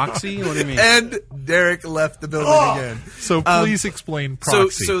 Proxy? What do you mean? And Derek left the building again. So please explain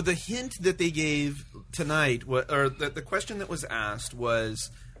proxy. So the hint that they gave tonight, or the question that was asked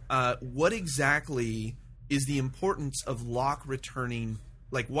was, what exactly is the importance of Locke returning?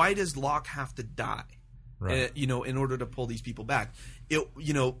 Like, why does Locke have to die? Right. In order to pull these people back.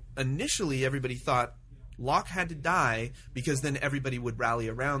 Initially everybody thought Locke had to die because then everybody would rally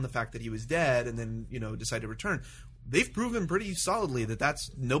around the fact that he was dead and then, decide to return. They've proven pretty solidly that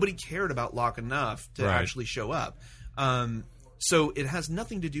nobody cared about Locke enough to Right. actually show up. So it has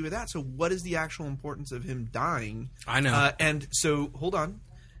nothing to do with that. So what is the actual importance of him dying? I know. And so, hold on.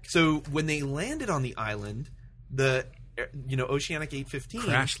 So when they landed on the island, the Oceanic 815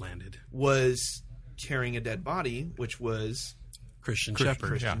 Crash landed. was carrying a dead body, which was Christian Shepherd.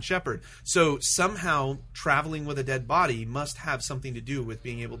 Christian yeah. Shepherd. So somehow traveling with a dead body must have something to do with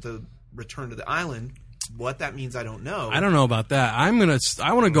being able to return to the island. What that means, I don't know. I don't know about that. I want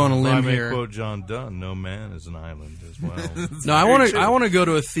to go on a If I limb may here. quote John Donne: "No man is an island," as well. No, I want to go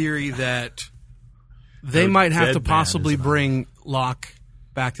to a theory that they No might have dead to man possibly is an bring Locke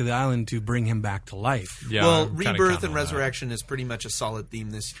back to the island to bring him back to life. Yeah, Well, I'm kinda rebirth counting and on that. resurrection is pretty much a solid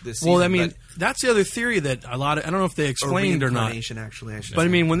theme this season. Well, I mean, but- that's the other theory that I don't know if they explained or not. reincarnation, actually, I should But I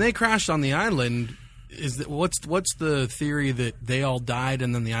say. mean, when they crashed on the island, what's the theory that they all died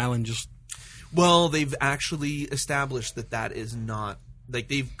and then the island just? Well, they've actually established that is not, like,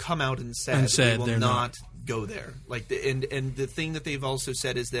 they've come out and said they will they're not go there. Like, and the thing that they've also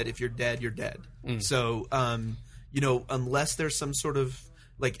said is that if you're dead, you're dead. So, unless there's some sort of,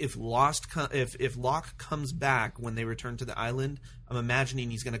 like, if Locke comes back when they return to the island, I'm imagining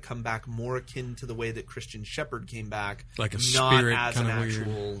he's going to come back more akin to the way that Christian Shepherd came back, Like a not spirit, as an kinda weird.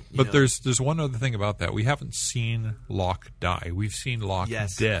 actual. But there's one other thing about that. We haven't seen Locke die. We've seen Locke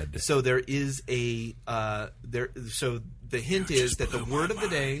dead. So there is a So the hint is that the word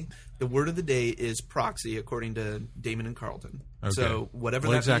of the day is proxy, according to Damon and Carlton. Okay. So whatever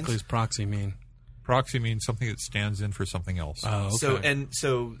What that exactly means. does proxy mean? Proxy means something that stands in for something else. Oh, okay.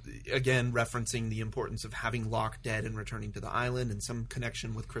 So again, referencing the importance of having Locke dead and returning to the island, and some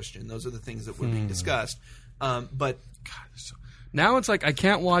connection with Christian. Those are the things that were being discussed. But Now it's like I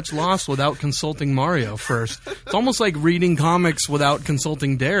can't watch Lost without consulting Mario first. It's almost like reading comics without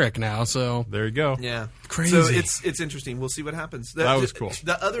consulting Derek now. So There you go. Yeah, Crazy. So it's interesting. We'll see what happens. That was cool.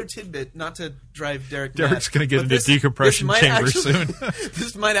 The other tidbit, not to drive Derek. Derek's going to get into decompression chamber soon.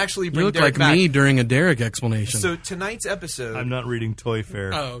 This might actually you bring look Derek like back. me during a Derek explanation. So tonight's episode. I'm not reading Toy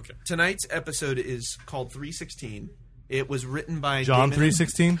Fair. oh, okay. Tonight's episode is called 316. It was written by John Damon-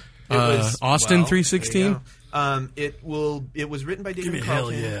 316. It was Austin well, 316? there you go. It was written by David me hell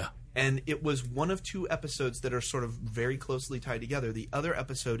Carlton. yeah. And it was one of 2 episodes that are sort of very closely tied together. The other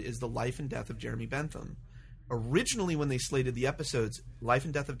episode is the life and death of Jeremy Bentham. Originally, when they slated the episodes, Life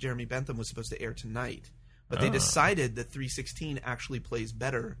and Death of Jeremy Bentham was supposed to air tonight. But they decided that 316 actually plays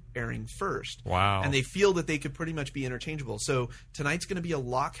better airing first. Wow. And they feel that they could pretty much be interchangeable. So tonight's going to be a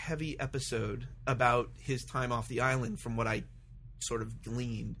Locke-heavy episode about his time off the island, from what I sort of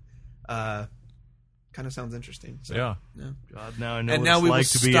gleaned. Kind of sounds interesting. So, Yeah. God, now I know And what now it's we will like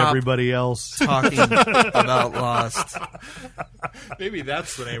to be stop everybody else. Talking about Lost. Maybe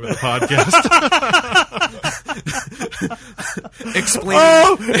that's the name of the podcast. Explain.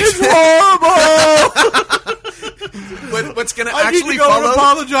 Oh, it's horrible! What's going to I need actually to go and follow?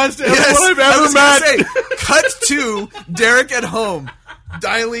 apologize to everyone I've I ever was met. gonna say, cut to Derek at home,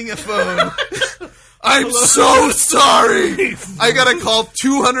 dialing a phone. I'm so sorry. I gotta call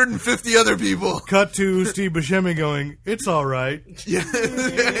 250 other people. Cut to Steve Buscemi going, "It's all right."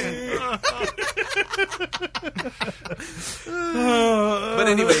 But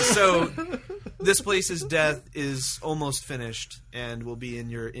anyway, so This Place's Death is almost finished and will be in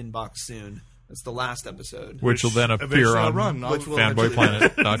your inbox soon. It's the last episode. Which will then Eventually appear I'll on run. Which will eventually-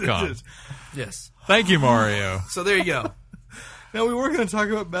 fanboyplanet.com. Yes. Thank you, Mario. So there you go. Now, we were going to talk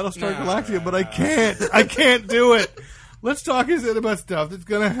about Battlestar Galactica, but I can't. I can't do it. Let's talk instead about stuff that's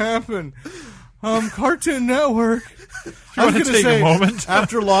going to happen. Cartoon Network. I was wanna going to take a say, moment?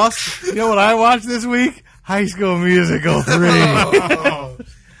 after Lost, you know what I watched this week? High School Musical 3.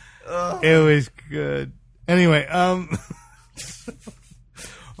 It was good. Anyway, oh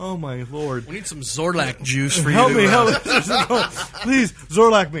my Lord. We need some Zorlak juice for Help you. me, help me. Please,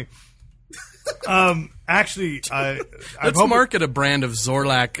 Zorlak me. Actually, Let's market a brand of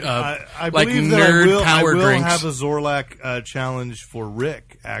Zorlak, I like believe that nerd I power will drinks. have a Zorlak challenge for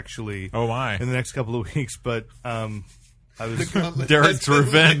Rick, actually. Oh, my. In the next couple of weeks, but I was Derek's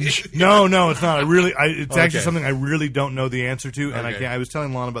revenge. no, it's not. It's actually Okay. something I really don't know the answer to, and Okay. I was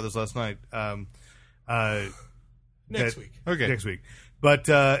telling Lon about this last night. Next week. Okay. Next week. But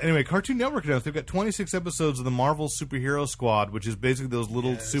anyway, Cartoon Network announced they've got 26 episodes of the Marvel Superhero Squad, which is basically those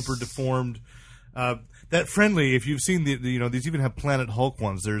little super deformed. That friendly, if you've seen these even have Planet Hulk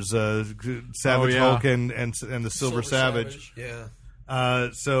ones. There's Savage Hulk and the Silver Savage. Yeah.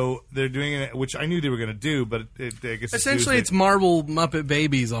 So they're doing it, which I knew they were going to do, but I guess Essentially, it's Marvel Muppet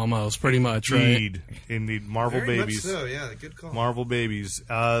Babies almost, pretty much, right? Indeed, Marvel Very Babies. much so, yeah. Good call. Marvel Babies.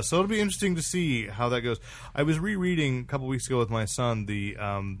 So it'll be interesting to see how that goes. I was rereading a couple weeks ago with my son.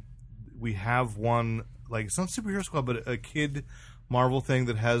 We have one, like, it's not Superhero Squad, but a kid Marvel thing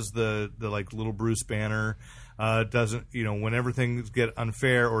that has the like little Bruce Banner. Doesn't, whenever things get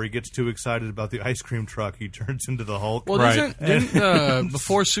unfair or he gets too excited about the ice cream truck, he turns into the Hulk. Well, Right. didn't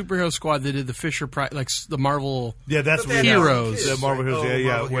before Superhero Squad they did the Fisher Price, like the Marvel. Yeah, that's But what they had Heroes. kids, The Marvel right? Heroes, Oh,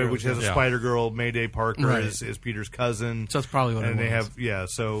 Marvel Heroes, which has a yeah. Spider Girl, Mayday Parker Right. is Peter's cousin. So that's probably what and it they was. have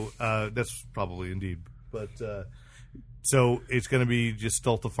so that's probably indeed, but so it's going to be just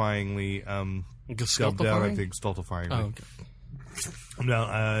stultifyingly dubbed down. I think stultifyingly. Oh, okay.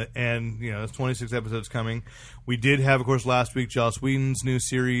 No, and it's 26 episodes coming. We did have, of course, last week Joss Whedon's new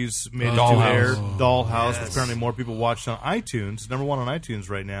series made it to Dollhouse. air, Dollhouse. Yes. Apparently, more people watched it on iTunes. It's number one on iTunes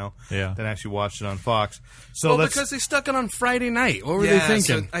right now. Yeah. Than actually watched it on Fox. So Well, let's. because they stuck it on Friday night. What were they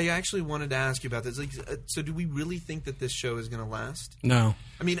thinking? So I actually wanted to ask you about this. Like, so do we really think that this show is going to last? No.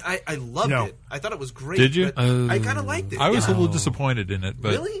 I mean, I loved No. it. I thought it was great. Did you? but I kind of liked it. I was yeah. a little disappointed in it,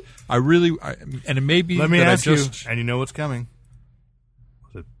 but Really? and it may be Let me that ask I just, you, and you know what's coming.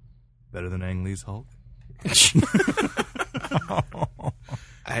 Was it better than Ang Lee's Hulk?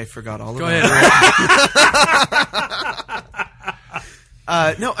 I forgot all Go about ahead.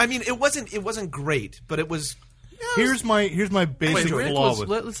 it. No, I mean it wasn't great, but it was. Here's my basic Rick flaw was- with.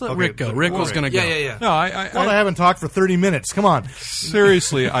 let's let Okay, Rick go. but- Rick was okay. going to go. Yeah. no, I Well, I haven't talked for 30 minutes. Come on.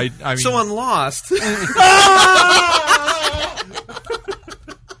 seriously, I mean, So on Lost.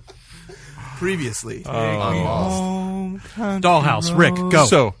 Previously. on Lost. Dollhouse. Rick,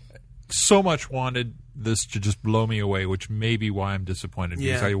 go. so much wanted this to just blow me away, which may be why I'm disappointed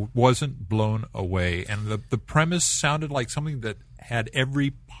because Yeah. I wasn't blown away, and the premise sounded like something that had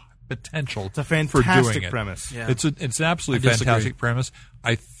every potential It's a for doing fantastic it. premise. Yeah. It's an absolutely I disagree. fantastic premise.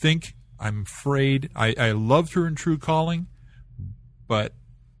 I'm afraid I loved her in True Calling, but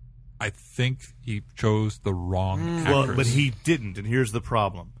I think he chose the wrong actress. Well, but he didn't, and here's the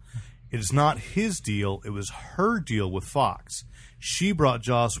problem. It is not his deal. It was her deal with Fox. She brought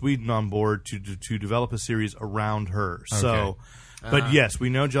Joss Whedon on board to develop a series around her. So, but yes, we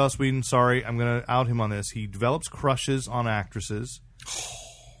know Joss Whedon. Sorry, I'm going to out him on this. He develops crushes on actresses.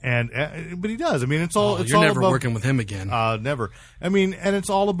 But he does. I mean, it's all. It's You're all never above, working with him again. Never. I mean, and it's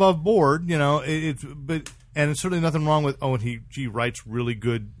all above board. You know, and it's certainly nothing wrong with. Oh, and he writes really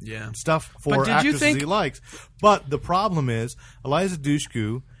good stuff for But did you actresses think- he likes. But the problem is, Eliza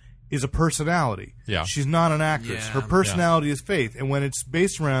Dushku is a personality. Yeah. She's not an actress. Yeah. Her personality is faith, and when it's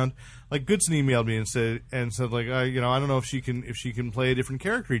based around. Like Goodson emailed me and said like I don't know if she can play a different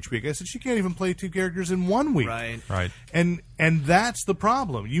character each week. I said she can't even play two characters in 1 week. Right. And that's the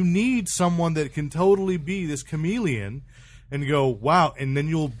problem. You need someone that can totally be this chameleon and go, wow, and then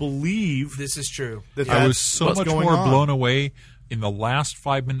you'll believe This is true. that I was that's so what's much going more on. blown away in the last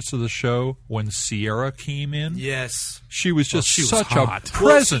 5 minutes of the show when Sierra came in. Yes. She was just she was such hot. a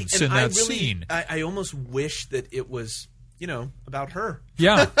presence and in I that really, scene. I almost wish that it was, about her.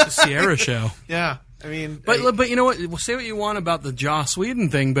 Yeah. The Sierra show. Yeah. I mean, But you know what? Well, say what you want about the Joss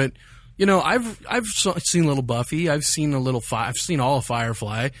Whedon thing, but I've seen Little Buffy. I've seen I've seen all of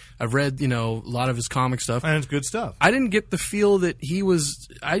Firefly. I've read a lot of his comic stuff. And it's good stuff. I didn't get the feel that he was.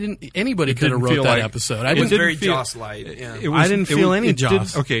 Anybody could have didn't wrote feel that like- episode. it I it was didn't. very feel- Joss light. Yeah. I didn't feel any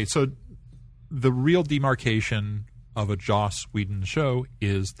Joss. Okay, so the real demarcation of a Joss Whedon show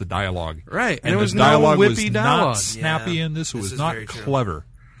is the dialogue. Right, and And it the was no dialogue was whippy not dialogue. snappy Yeah. in this. It This was is not very true. clever.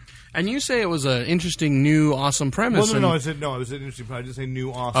 And you say it was an interesting, new, awesome premise. Well, and- no, it was an interesting. I just say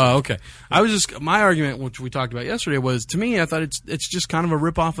new awesome. Oh, okay. My argument, which we talked about yesterday, was to me, I thought it's just kind of a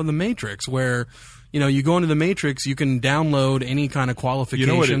ripoff of the Matrix, where you go into the Matrix, you can download any kind of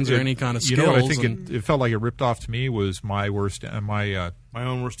qualifications or any kind of skills. You know what I think and- it felt like it ripped off to me was my worst My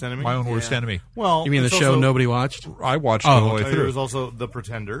own worst enemy. my own worst enemy. Well, you mean the it's show also- nobody watched? I watched it all the way There through. was also The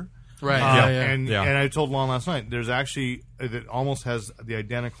Pretender. Right. Yeah. And Yeah. and I told Lon last night. There's actually that almost has the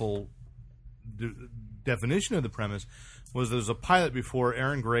identical definition of the premise. There's a pilot before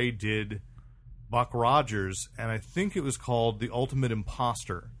Aaron Gray did Buck Rogers, and I think it was called The Ultimate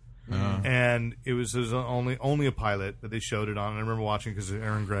Imposter. And it was only a pilot that they showed it on. And I remember watching because of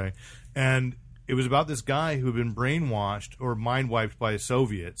Aaron Gray, and it was about this guy who had been brainwashed or mind wiped by the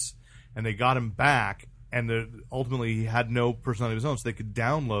Soviets, and they got him back. And ultimately, he had no personality of his own, so they could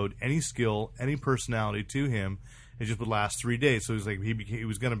download any skill, any personality to him. It just would last 3 days. So he was like, he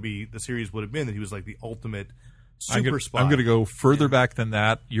was going to be. The series would have been that he was like the ultimate super spy. I'm going to go further back than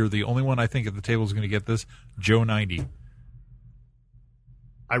that. You're the only one I think at the table is going to get this. Joe 90.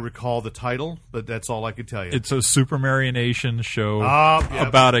 I recall the title, but that's all I could tell you. It's a Super Marionation show Yep.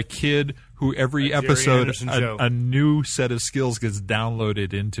 about a kid who every That Jerry episode Anderson show. a new set of skills gets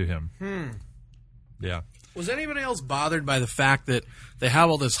downloaded into him. Yeah. Was anybody else bothered by the fact that they have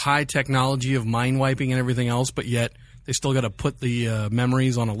all this high technology of mind wiping and everything else, but yet they still got to put the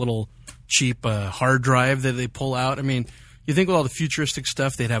memories on a little cheap hard drive that they pull out? I mean, you think with all the futuristic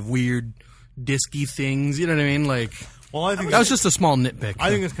stuff, they'd have weird disky things. You know what I mean? Like, well, I think that was just a small nitpick. I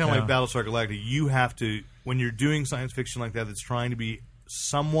think it's kind of like Battlestar Galactica. You have to, when you're doing science fiction like that, that's trying to be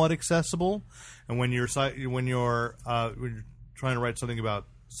somewhat accessible, and when you're trying to write something about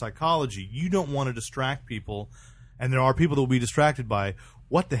psychology, you don't want to distract people, and there are people that will be distracted by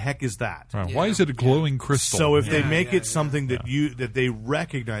what the heck is that. Right. Why is it a glowing crystal? So if they make it something that that they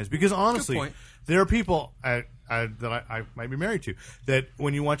recognize, because honestly, point. there are people that I might be married to that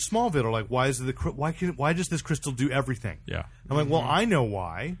when you watch Smallville are like, why does this crystal do everything? Yeah. I'm like, well, I know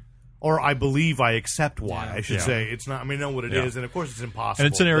why. Or I believe I accept why, I should Yeah. say. It's not. I mean, I know what it is, Yeah. and of course it's impossible.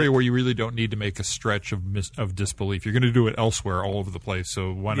 And it's an area but- where you really don't need to make a stretch of disbelief. You're going to do it elsewhere all over the place,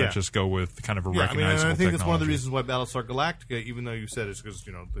 so why Yeah. not just go with kind of a Yeah, I mean, recognizable and I think that's one of the technology. reasons why Battlestar Galactica, even though you said it's because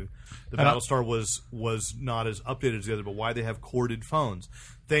the And I- Battlestar was not as updated as the other, but why they have corded phones,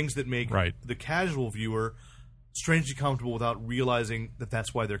 things that make Right. the casual viewer strangely comfortable without realizing that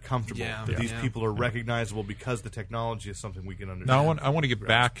that's why they're comfortable. Yeah. That Yeah. these Yeah. people are recognizable because the technology is something we can understand. Now I want to get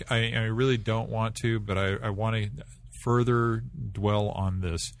back. I really don't want to, but I want to further dwell on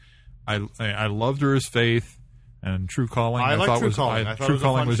this. I loved her as Faith and True Calling. I liked thought True was Calling. I thought it True was a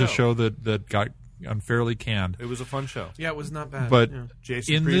Calling fun was a show. show that got unfairly canned. It was a fun show. Yeah, it was not bad. But yeah.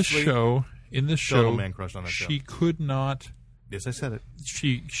 Jason in Priestley, this show, total man crush on that show. she could not. Yes, I said it.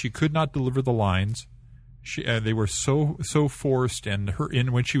 She could not deliver the lines. They were so forced, and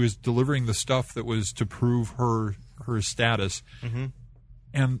when she was delivering the stuff that was to prove her status,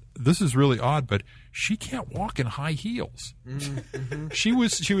 And this is really odd, but she can't walk in high heels. Mm-hmm. She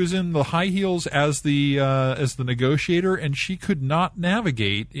was in the high heels as the negotiator, and she could not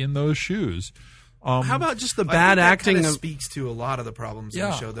navigate in those shoes. How about just the I bad think that acting kinda of speaks to a lot of the problems in the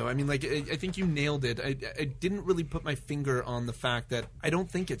Yeah. show, though. I mean, like, I think you nailed it. I didn't really put my finger on the fact that I don't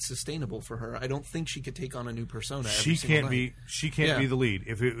think it's sustainable for her. I don't think she could take on a new persona. She every single can't night. be the lead.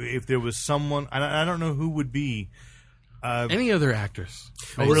 If there was someone, I don't know who would be. any other actress.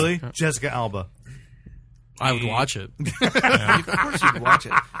 Oh, really? Jessica Alba. I would watch it. Of course, you'd watch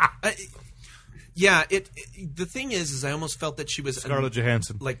it. Yeah, the thing is I almost felt that she was Scarlett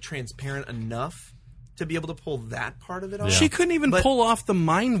Johansson. like transparent enough to be able to pull that part of it off. She couldn't even pull off the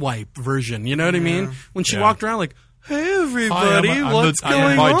mind wipe version. You know what I mean? When she Yeah. walked around like, "Hey everybody, I'm what's I'm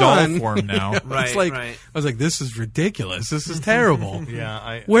going in my on?" doll form now. Right, It's like right. I was like, "This is ridiculous. This is terrible."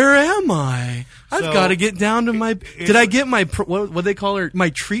 Yeah, Where am I? I've So, got to get down to my. Did I get my what they call her? My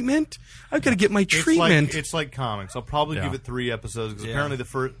treatment? I've got to get my treatment. It's like comics. I'll probably Yeah. give it 3 episodes because Yeah. apparently the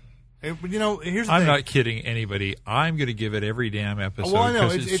first. Here's the I'm thing. not kidding anybody. I'm going to give it every damn episode. Well, I know.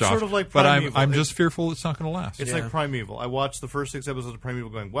 'cause It's soft. sort of like but Primeval. I'm just fearful it's not going to last. It's like Primeval. I watched the first 6 episodes of Primeval,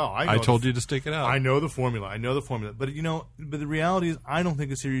 going, "Well, I told you to stick it out. I know the formula. But but the reality is, I don't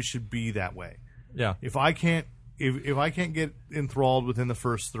think a series should be that way. Yeah. If I can't get enthralled within the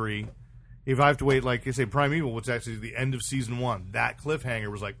first 3, if I have to wait, like I say, Primeval, which is actually the end of season 1, that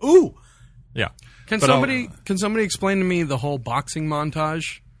cliffhanger was like, ooh. Yeah. Can But somebody explain to me the whole boxing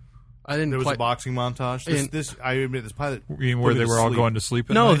montage? I didn't. There was quite, a boxing montage. I admit, this pilot. You mean where put me they to were all sleep. going to sleep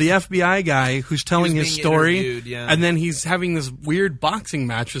at No, night? the FBI guy who's telling his being story, interviewed, yeah. and then he's having this weird boxing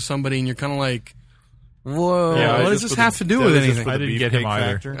match with somebody, and you're kind of like, "Whoa, Yeah, what I does just this for have the- to do that with was just anything?" for I the didn't get him beefcake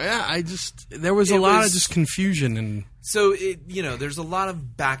either. factor. Yeah, there was a It lot of was- just confusion and. So there's a lot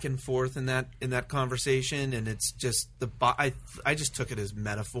of back and forth in that conversation, and it's just I just took it as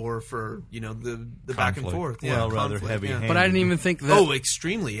metaphor for the back and Conflict. forth. Yeah, Well, rather conflict, heavy-handed. But I didn't even think that. Oh,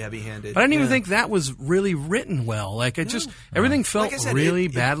 extremely heavy-handed. But I didn't even Yeah. think that was really written well. Like everything felt Like I said, really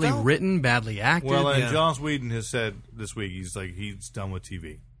it badly felt- written, badly acted. Well, and Yeah. Joss Whedon has said this week he's done with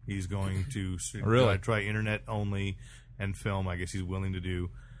TV. He's going to Really? try internet only and film. I guess he's willing to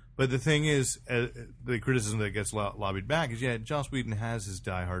do. But the thing is, the criticism that gets lobbied back is, Joss Whedon has his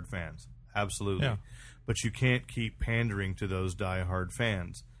diehard fans, absolutely. Yeah. But you can't keep pandering to those diehard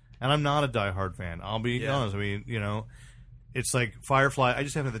fans. And I'm not a diehard fan. I'll be honest. I mean, it's like Firefly. I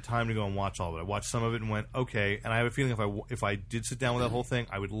just haven't had the time to go and watch all of it. I watched some of it and went, okay. And I have a feeling if I did sit down with that whole thing,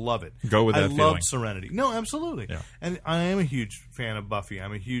 I would love it. Go with that I feeling. loved Serenity. No, absolutely. Yeah. And I am a huge fan of Buffy.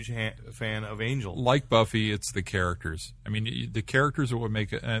 I'm a huge fan of Angel. Like Buffy, it's the characters. I mean, the characters are what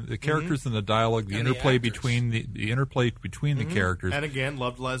make it. The characters and the dialogue, the And the interplay actors. between the interplay between the characters. And again,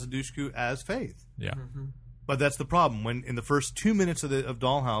 loved Liza Dushku as Faith. Yeah. But that's the problem. When in the first 2 minutes of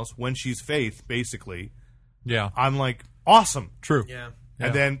Dollhouse, when she's Faith, basically, Yeah. I'm like, awesome. True. Yeah.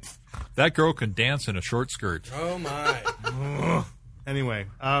 And then, That girl can dance in a short skirt. Oh my! anyway,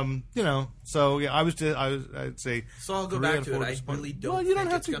 so yeah, I'd say. So I'll go 3 back out of to 4 it. I disappointed. really don't Well, you don't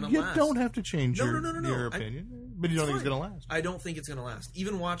think have it's to. gonna You last. don't have to change No, your no. your opinion, but you don't think it's going to last. I don't think it's going to last.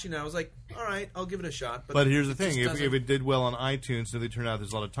 Even watching it, I was like, all right, I'll give it a shot. But here's the thing: just if doesn't- it did well on iTunes, so they turn out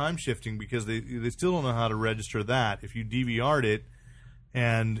there's a lot of time shifting because they still don't know how to register that. If you DVR'd it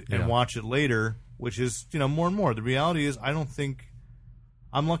and watch it later, which is more and more. The reality is, I don't think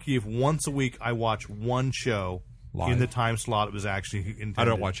I'm lucky if once a week I watch one show Live. in the time slot it was actually intended. I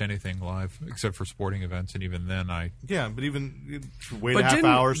don't watch anything live except for sporting events, and even then, Yeah, but even wait But a half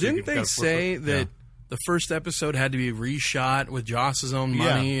hour. So you didn't can they kinda flip say it. that the first episode had to be reshot with Joss's own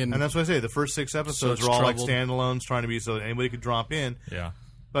money? Yeah, and and that's what I say. The first 6 episodes it's are all troubled. like standalones, trying to be so that anybody could drop in. yeah.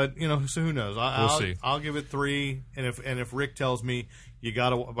 But so who knows? I'll see. I'll give it 3, and if Rick tells me you got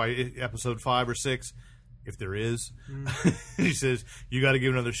to by episode 5 or 6, if there is, he says you got to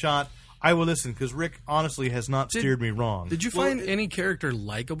give it another shot. I will listen because Rick honestly has not steered me wrong. Did you find any character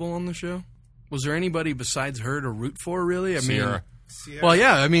likable on the show? Was there anybody besides her to root for? Really? I Sierra. mean, well,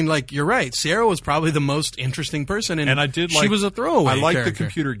 yeah. I mean, like you're right. Sierra was probably the most interesting person, and And I did she like. was a throwaway. I like the character.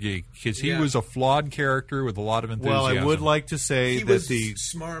 computer geek because he Yeah. was a flawed character with a lot of Well, enthusiasm. I would like to say he that was the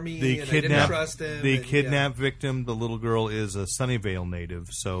smarmy, and I didn't trust him. and, kidnap victim, the little girl, is a Sunnyvale native,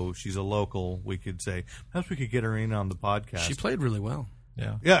 so she's a local. We could say perhaps we could get her in on the podcast. She played really well.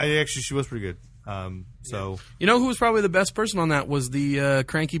 Yeah. Yeah, actually, she was pretty good. So You know who was probably the best person on that was the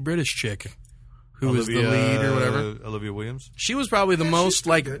cranky British chick who was the lead or whatever. Olivia Williams. She was probably the most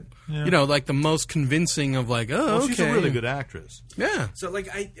like good. like the most convincing of like Well, okay. she's a really good actress. Yeah. So, like,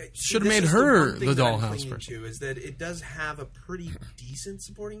 I Should've this made is her one thing the that I'm Dollhouse clinging person. to is that it does have a pretty decent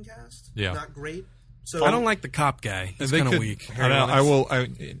supporting cast. Yeah. Not great, So I don't like the cop guy. He's They kind of could- weak. and I will.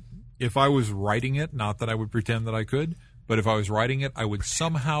 If I was writing it, not that I would pretend that I could, but if I was writing it, I would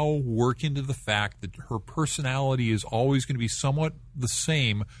somehow work into the fact that her personality is always going to be somewhat the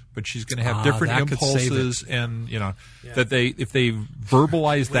same, but she's going to have different that could save impulses, and that if they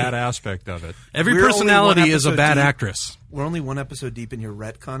verbalize that aspect of it. Every We're only personality one is a episode bad deep. actress. we're only one episode deep and you're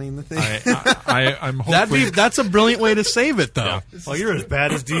retconning the thing. I'm hoping. That's a brilliant way to save it, though. Yeah. Well, you're as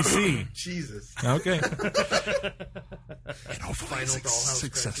bad as DC. Jesus. Okay. Final dollhouse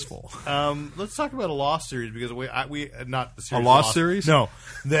Successful. Let's talk about a Lost series because we not the series. Lost series? No,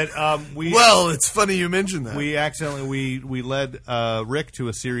 that we. Well, it's funny you mentioned that. we accidentally we led Rick to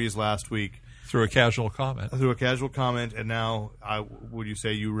a series last week Through a casual comment. through a casual comment, and now would you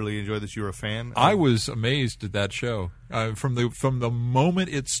say you really enjoyed this? You're a fan. I was amazed at that show. From the moment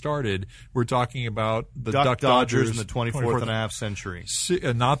it started, we're talking about the Duck Dodgers in Dodgers the 24th and a half century,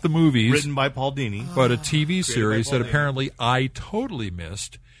 not the movies, written by Paul Dini. but a TV series Paul that Dini. apparently I totally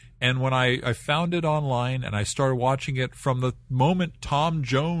missed. And when I found it online and I started watching it from the moment Tom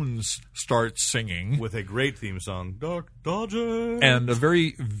Jones starts singing with a great theme song, Duck Dodgers, and a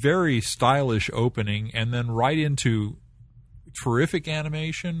very, very stylish opening, and then right into terrific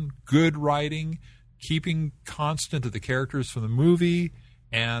animation, good writing, keeping constant to the characters from the movie,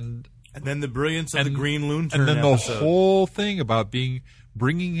 and then the brilliance of the Green Lantern, and then the episode. whole thing about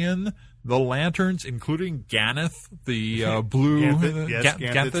bringing in the lanterns, including Ganeth, the blue Ganthet, yes,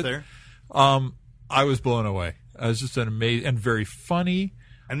 Ganthet's Ganthet. there. I was blown away. It was just an amazing and very funny.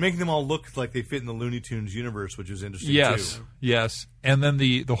 And making them all look like they fit in the Looney Tunes universe, which is interesting Yes, too. yes. And then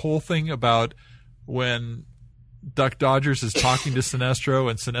the whole thing about when Duck Dodgers is talking to Sinestro,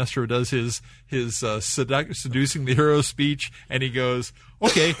 and Sinestro does his seducing the hero speech, and he goes,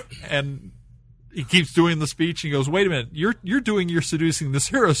 "Okay," and he keeps doing the speech, and he goes, "Wait a minute, you're doing your seducing this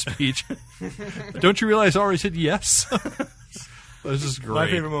hero speech. Don't you realize I already said yes?" This is great. My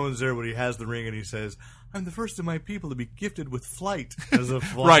favorite moment is there when he has the ring and he says, "I'm the first of my people to be gifted with flight." As a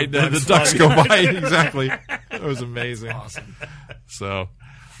flock Right, of the ducks go by. Exactly. That was amazing. Awesome. So,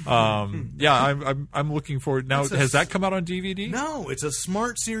 yeah, I'm looking forward. Now, has that come out on DVD? No, it's a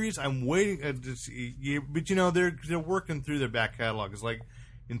smart series. I'm waiting, but they're working through their back catalog. It's like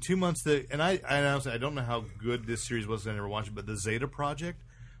in 2 months. I honestly I don't know how good this series was. I never watched it, but the Zeta Project,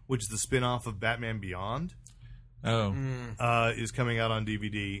 which is the spin-off of Batman Beyond, Oh, is coming out on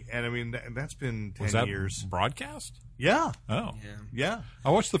DVD. And I mean that's been 10 was that years. broadcast? Yeah, Oh, yeah. I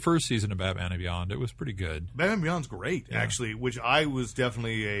watched the first season of Batman and Beyond. It was pretty good. Batman Beyond's great, actually, which I was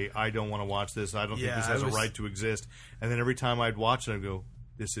definitely I don't want to watch this. I don't think this has a right to exist. And then every time I'd watch it, I'd go,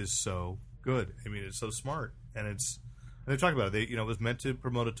 this is so good. I mean, it's so smart. And they talk about it. It was meant to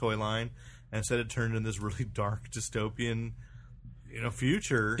promote a toy line, and instead it turned into this really dark dystopian,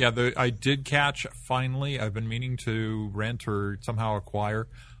 future. Yeah, I did catch, finally, I've been meaning to rent or somehow acquire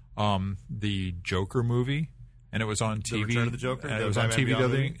the Joker movie. And it was on TV. Return of the Joker? And The it was on Batman TV the Beyond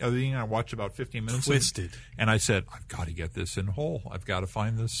other movie? thing. I watched about 15 minutes. Twisted. And I said, I've got to get this in whole. I've got to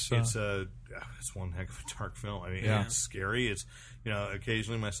find this. It's one heck of a dark film. I mean, Yeah. it's scary. It's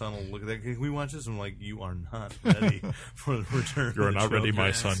occasionally my son will look at that. Can we watch this? I'm like, you are not ready for the return. You're of the not ready, Joker.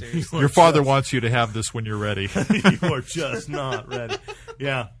 my son. seriously. Your father wants you to have this when you're ready. You are just not ready.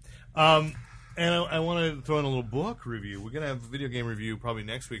 Yeah. And I want to throw in a little book review. We're going to have a video game review probably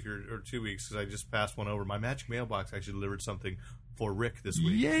next week or 2 weeks because I just passed one over. My Magic Mailbox actually delivered something for Rick this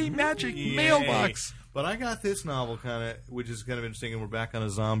week. Yay, Magic Yay. Mailbox. But I got this novel which is kind of interesting, and we're back on a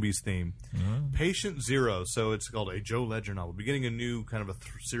zombies theme. Patient Zero. So it's called a Joe Ledger novel, beginning a new kind of a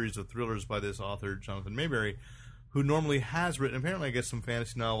series of thrillers by this author, Jonathan Mayberry, who normally has written, apparently, I guess, some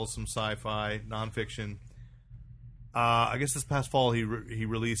fantasy novels, some sci-fi, nonfiction. I guess this past fall he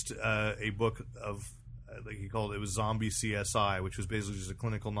released a book of, like he called it was Zombie CSI, which was basically just a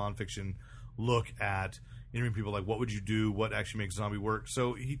clinical nonfiction look at interviewing people like what would you do, what actually makes zombie work.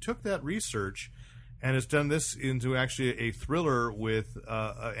 So he took that research and has done this into actually a thriller with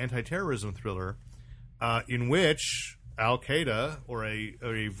an anti-terrorism thriller in which Al Qaeda or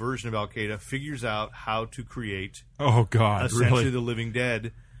a version of Al Qaeda figures out how to create Oh, God. essentially Really? the living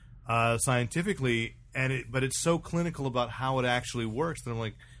dead scientifically, but it's so clinical about how it actually works that I'm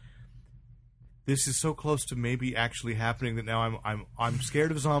like, this is so close to maybe actually happening that now I'm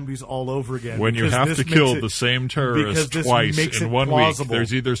scared of zombies all over again. When you because have this to makes kill it- the same because terrorist this twice makes in it 1 plausible. week,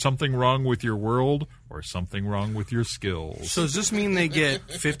 there's either something wrong with your world or something wrong with your skills. So does this mean they get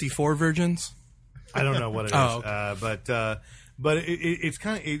 54 virgins? I don't know what it is, Oh, okay. but it's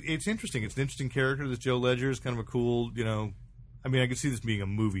kind of it's interesting. It's an interesting character. This Joe Ledger is kind of a cool, I mean, I could see this being a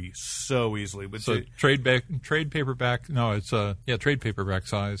movie so easily. But So trade paperback. No, it's trade paperback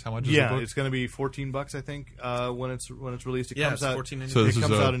size. How much is the book? It's going to be $14, I think, when it's released. It Yeah, comes it's out. $14.99. So this it is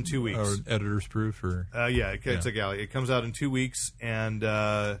comes out in 2 weeks. Or editor's proof, or It's a galley. It comes out in 2 weeks, and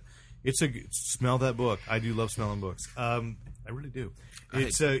smell that book. I do love smelling books. I really do.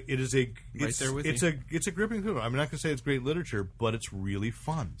 It's there with it's a gripping film. I'm not going to say it's great literature, but it's really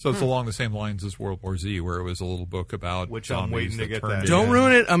fun. so it's along the same lines as World War Z, where it was a little book about Which I'm zombies waiting to get turned that. into- Don't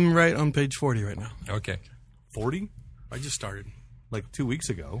ruin it. I'm right on page 40 right now. Okay. 40? I just started. Like 2 weeks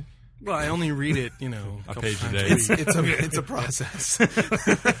ago. Well, I only read it, a couple page a times day. week. It's a process.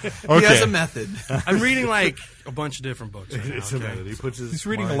 Okay. He has a method. I'm reading like a bunch of different books right now. It's a okay? minute. He puts his He's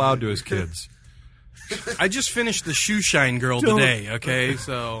reading mind aloud in. to his kids. I just finished The Shoe Shine Girl today, okay?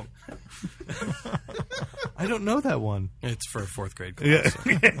 So I don't know that one. it's for a 4th grade class.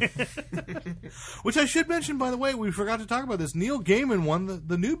 Yeah. Which I should mention, by the way, we forgot to talk about this. Neil Gaiman won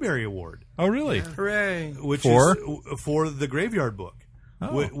the Newbery Award, Oh, really? Hooray. which For? is for the Graveyard Book,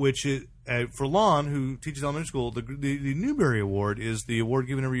 which is for Lon, who teaches elementary school. The Newbery Award is the award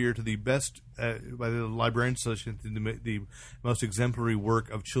given every year to the best by the Librarian Association, the most exemplary work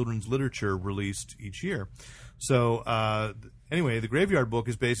of children's literature released each year. So anyway, the Graveyard Book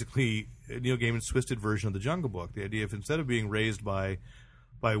is basically Neil Gaiman's twisted version of the Jungle Book. The idea of instead of being raised by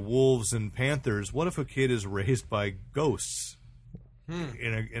wolves and panthers, what if a kid is raised by ghosts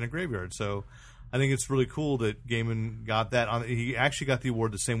in a graveyard? So I think it's really cool that Gaiman got that. He actually got the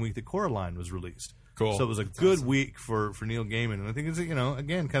award the same week that Coraline was released. Cool. So it was a good week for Neil Gaiman, and I think it's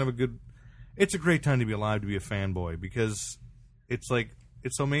again kind of a good. It's a great time to be alive to be a fanboy because it's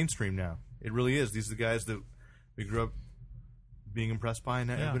so mainstream now. It really is. These are the guys that we grew up being impressed by,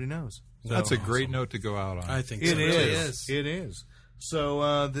 and everybody knows. So, That's a great note to go out on. I think it so. is. It is.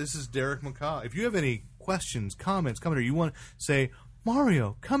 So this is Derek McCaw. If you have any questions, comments, commentary, you want to say,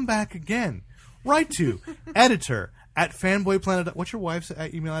 Mario, come back again, write to editor at fanboyplanet. What's your wife's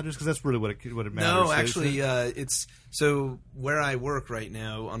email address? Because that's really what it matters. No, actually, it's so where I work right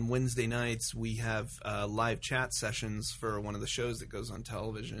now on Wednesday nights we have live chat sessions for one of the shows that goes on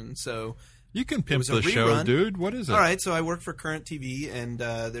television. So You can it pimp was a the show, rerun. dude. What is it? All right, so I work for Current TV, and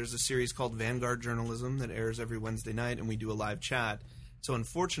there's a series called Vanguard Journalism that airs every Wednesday night, and we do a live chat. So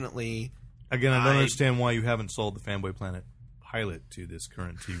unfortunately, Again, I don't understand why you haven't sold the Fanboy Planet pilot to this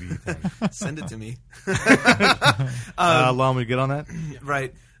Current TV thing. send it to me. Allow me to get on that.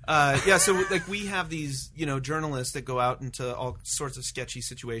 Right. So like we have these, journalists that go out into all sorts of sketchy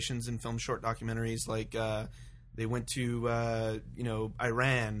situations and film short documentaries. Like they went to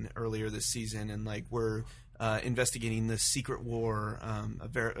Iran earlier this season, and like we're investigating this secret war,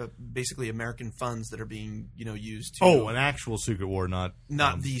 basically American funds that are being used to. Oh, an actual secret war, not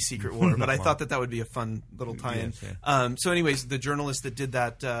the secret war, but I thought that would be a fun little tie-in. Yes, yeah. So anyways, the journalist that did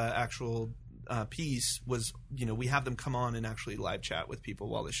that actual piece was, we have them come on and actually live chat with people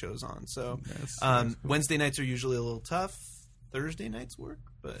while the show's on. So That's cool. Wednesday nights are usually a little tough. Thursday nights work,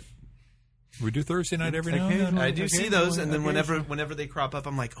 but We do Thursday night every now and then. I do see those, and then whenever they crop up,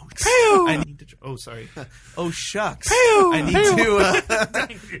 I'm like, I need to. Oh, sorry. Oh, shucks. I need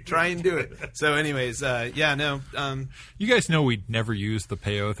to try and do it. So, anyways, You guys know we'd never use the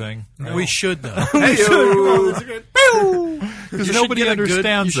payo thing. We should, though. Because You nobody should get a good-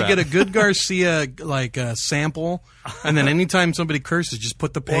 understands You should get a good Garcia sample, and then anytime somebody curses, just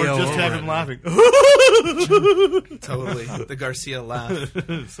put the Or payo just over have it. him laughing. Totally. The Garcia laugh.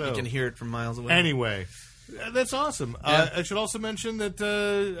 So, You can hear it from miles away. anyway, that's awesome. I should also mention that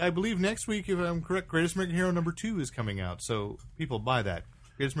I believe next week, if I'm correct, Greatest American Hero #2 is coming out. So people buy that.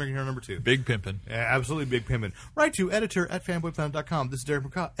 Greatest American Hero #2. Big pimpin'. Yeah, absolutely big pimpin'. Write to editor at fanboyplanet.com. This is Derek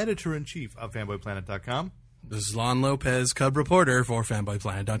McCaw, editor-in-chief of fanboyplanet.com. This is Lon Lopez, Cub reporter for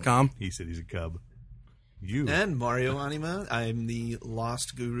fanboyplanet.com. He said he's a cub. You. And Mario Anima. I'm the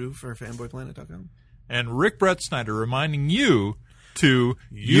lost guru for fanboyplanet.com. And Rick Brett Snyder reminding you to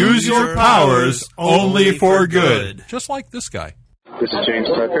use your powers only for good. Just like this guy. This is James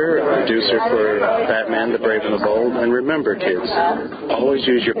Tucker, producer for Batman, the Brave and the Bold. And remember, kids, always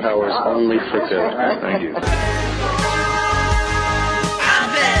use your powers only for good. Thank you. I'll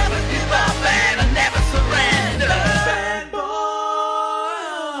never give up and I'll never surrender.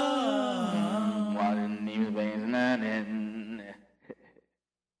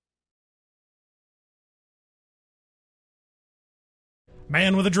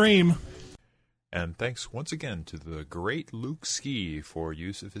 Man with a dream. And thanks once again to the great Luke Ski for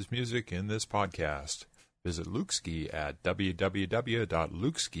use of his music in this podcast. Visit Luke Ski at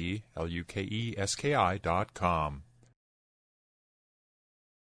www.lukeski.com.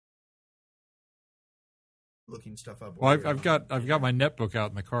 looking stuff up. Well, I've got my netbook out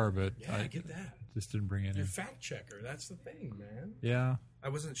in the car, but I get that. just didn't bring it Your in. fact checker. That's the thing, man. Yeah. I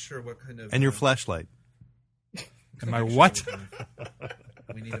wasn't sure what kind of. And your flashlight. And my what?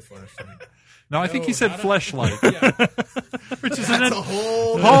 We need a flashlight. No, I think he said fleshlight, which is That's a a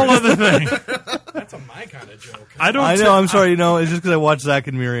whole. other thing. That's my kind of joke. I don't. I know. I'm sorry. It's just because I watched Zack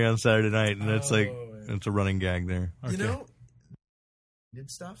and Miri on Saturday night, and it's like it's a running gag there. You know, did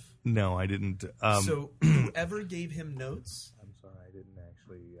stuff. No, I didn't. So whoever gave him notes. I'm sorry, I didn't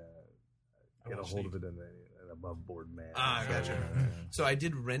actually get a hold of it in an above board manner. Ah, gotcha. So I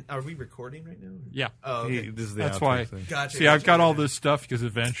did rent. Are we recording right now? Yeah. Oh, okay. This is the That's outro why. thing. Gotcha. See, I've got all this stuff because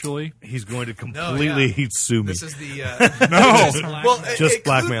eventually. He's going to completely sue me. This is the No, well, Just it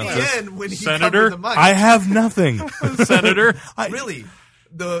blackmail. could be Just- in when he Senator? covered the mic. I have nothing. Senator. Really,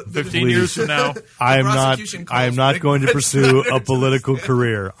 the 15 years from now. I am not. prosecution I am calls not Rick going to Red pursue Snyder a to political stand.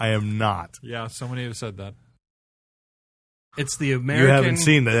 career. I am not. Yeah, so many have said that. It's the You American. haven't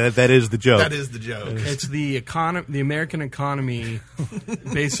seen that. That is the joke. That is the joke. It's the the American economy,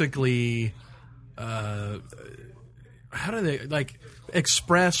 basically. How do they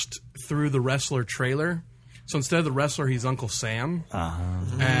expressed through the wrestler trailer? So instead of the wrestler, he's Uncle Sam,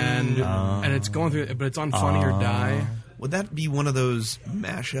 and it's going through, but it's on Funny or Die. Would that be one of those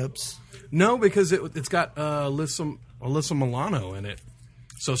mashups? No, because it's got Alyssa Milano in it.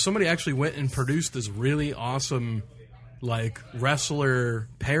 So somebody actually went and produced this really awesome, wrestler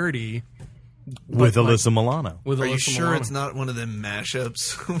parody with but, Alyssa Milano. with Are Alyssa you sure Milano. it's not one of them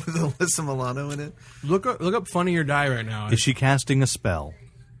mashups with Alyssa Milano in it? Look up Funny or Die right now. Is she casting a spell?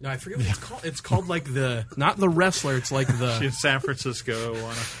 No, I forget what it's called. It's called not the wrestler. It's like the. In San Francisco.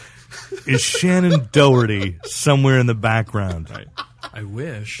 Is Shannon Doherty somewhere in the background? Right. I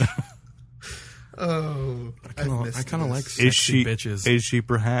wish. Oh, I kind of like Is sexy she? bitches. Is she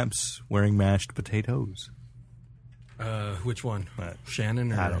perhaps wearing mashed potatoes? Which one? What?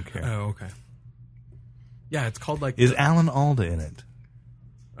 Shannon? Or, I don't care. Oh, okay. Yeah, it's called Is Alan Alda in it?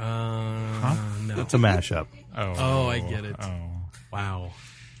 no. It's a mashup. Oh, I get it. Oh. Wow.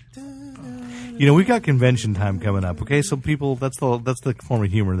 We got convention time coming up. Okay, so people, that's the form of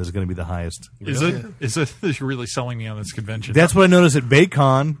humor that's going to be the highest. Is it? Is you're really selling me on this convention? That's what I noticed at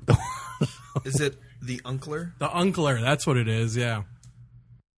Baycon. is it the Uncler? The Uncler. That's what it is. Yeah.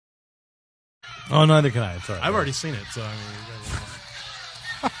 Oh, neither can I. It's all right. I've already seen it, so I mean.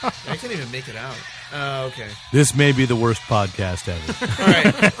 I can't even make it out. Oh, okay. This may be the worst podcast ever. All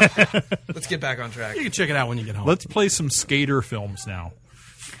right. Let's get back on track. You can check it out when you get home. Let's play some skater films now.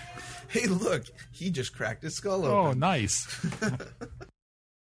 Hey, look. He just cracked his skull Oh, open. nice.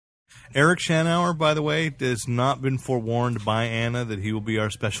 Eric Schanauer, by the way, has not been forewarned by Anna that he will be our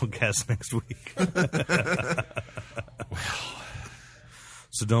special guest next week.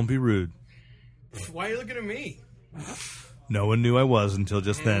 So don't be rude. Why are you looking at me? No one knew I was until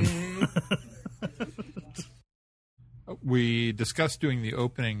just then. We discussed doing the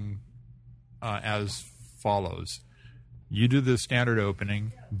opening as follows. You do the standard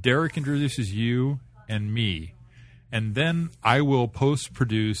opening. Derek introduces you and me. And then I will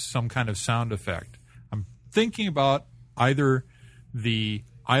post-produce some kind of sound effect. I'm thinking about either the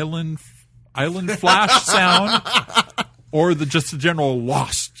island flash sound or just the general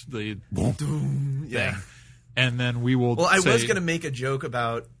wasp, the boom Yeah. thing. And then we will Well, I say, was going to make a joke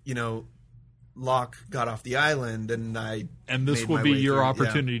about, Locke got off the island, and I and this made will my be way your through,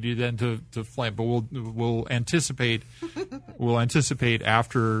 opportunity then to flame. But we'll anticipate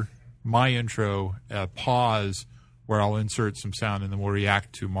after my intro a pause where I'll insert some sound and then we'll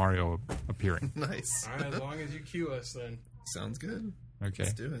react to Mario appearing. Yeah. Nice. All right, as long as you cue us, then. Sounds good. Okay.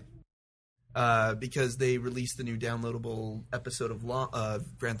 Let's do it. Because they released the new downloadable episode of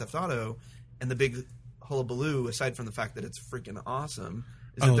Grand Theft Auto, and the big hullabaloo, aside from the fact that it's freaking awesome,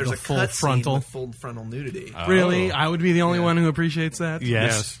 is that there's the a full cut frontal? with full frontal nudity. Really? I would be the only one who appreciates that?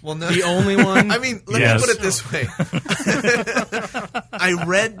 Yes. Well, no, The only one? I mean, let Yes. me put it this way. I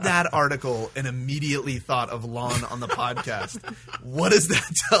read that article and immediately thought of Lon on the podcast. What does that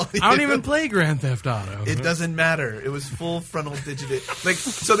tell you? I don't even play Grand Theft Auto. It doesn't matter. It was full frontal digital.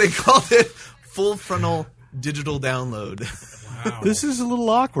 So they called it full frontal digital download This is a little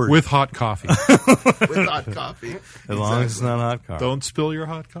awkward. With hot coffee. with hot coffee. as long as it's not hot car. Don't spill your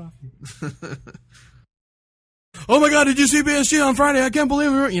hot coffee. Oh my God! Did you see BSG on Friday? I can't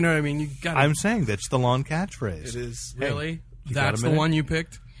believe it. You know what I mean? You got I'm saying that's the lawn catchphrase. It is. really. you got a That's the minute? one you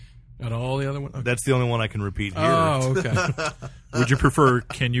picked. Out of all the other ones. Okay. That's the only one I can repeat here. Oh, okay. Would you prefer,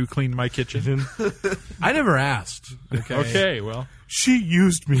 can you clean my kitchen? I never asked. Okay. Okay, well, She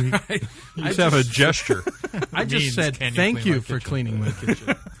used me. you just have a gesture. I just Means, said "Can thank clean you my for kitchen?" cleaning my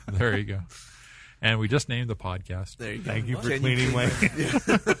kitchen. There you go. And we just named the podcast. There you go. Thank you for Can cleaning my.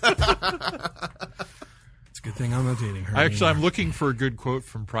 It's a good thing I'm not dating her. Actually, I'm anymore. looking for a good quote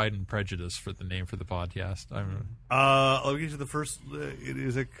from Pride and Prejudice for the name for the podcast. I'll get you the first. It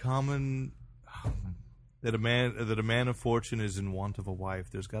is a common that a man of fortune is in want of a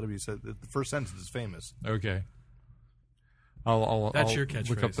wife. There's got to be the first sentence is famous. Okay. That's I'll your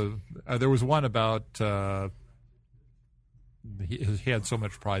look up catchphrase. there was one about he had so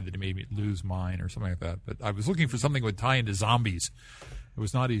much pride that he made me lose mine or something like that. But I was looking for something that would tie into zombies. It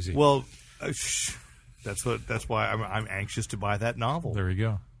was not easy. Well, that's why I'm anxious to buy that novel. There we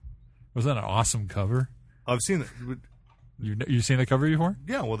go. Wasn't that an awesome cover? I've seen it. You seen the cover before?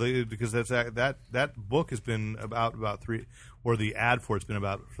 Yeah, well, because that book has been about 3, or the ad for it's been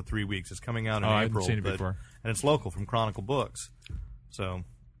about for 3 weeks. It's coming out in I April. haven't seen it before. And it's local from Chronicle Books. So,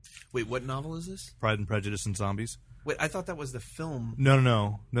 Wait, what novel is this? Pride and Prejudice and Zombies. Wait, I thought that was the film.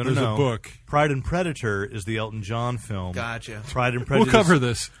 No. There's a book. Pride and Predator is the Elton John film. Gotcha. Pride and We'll Prejudice. cover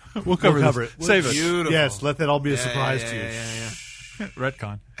this. We'll cover it. this. Save it. Beautiful. Yes, let that all be a surprise to you. Yeah.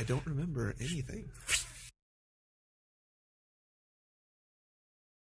 Retcon. I don't remember anything.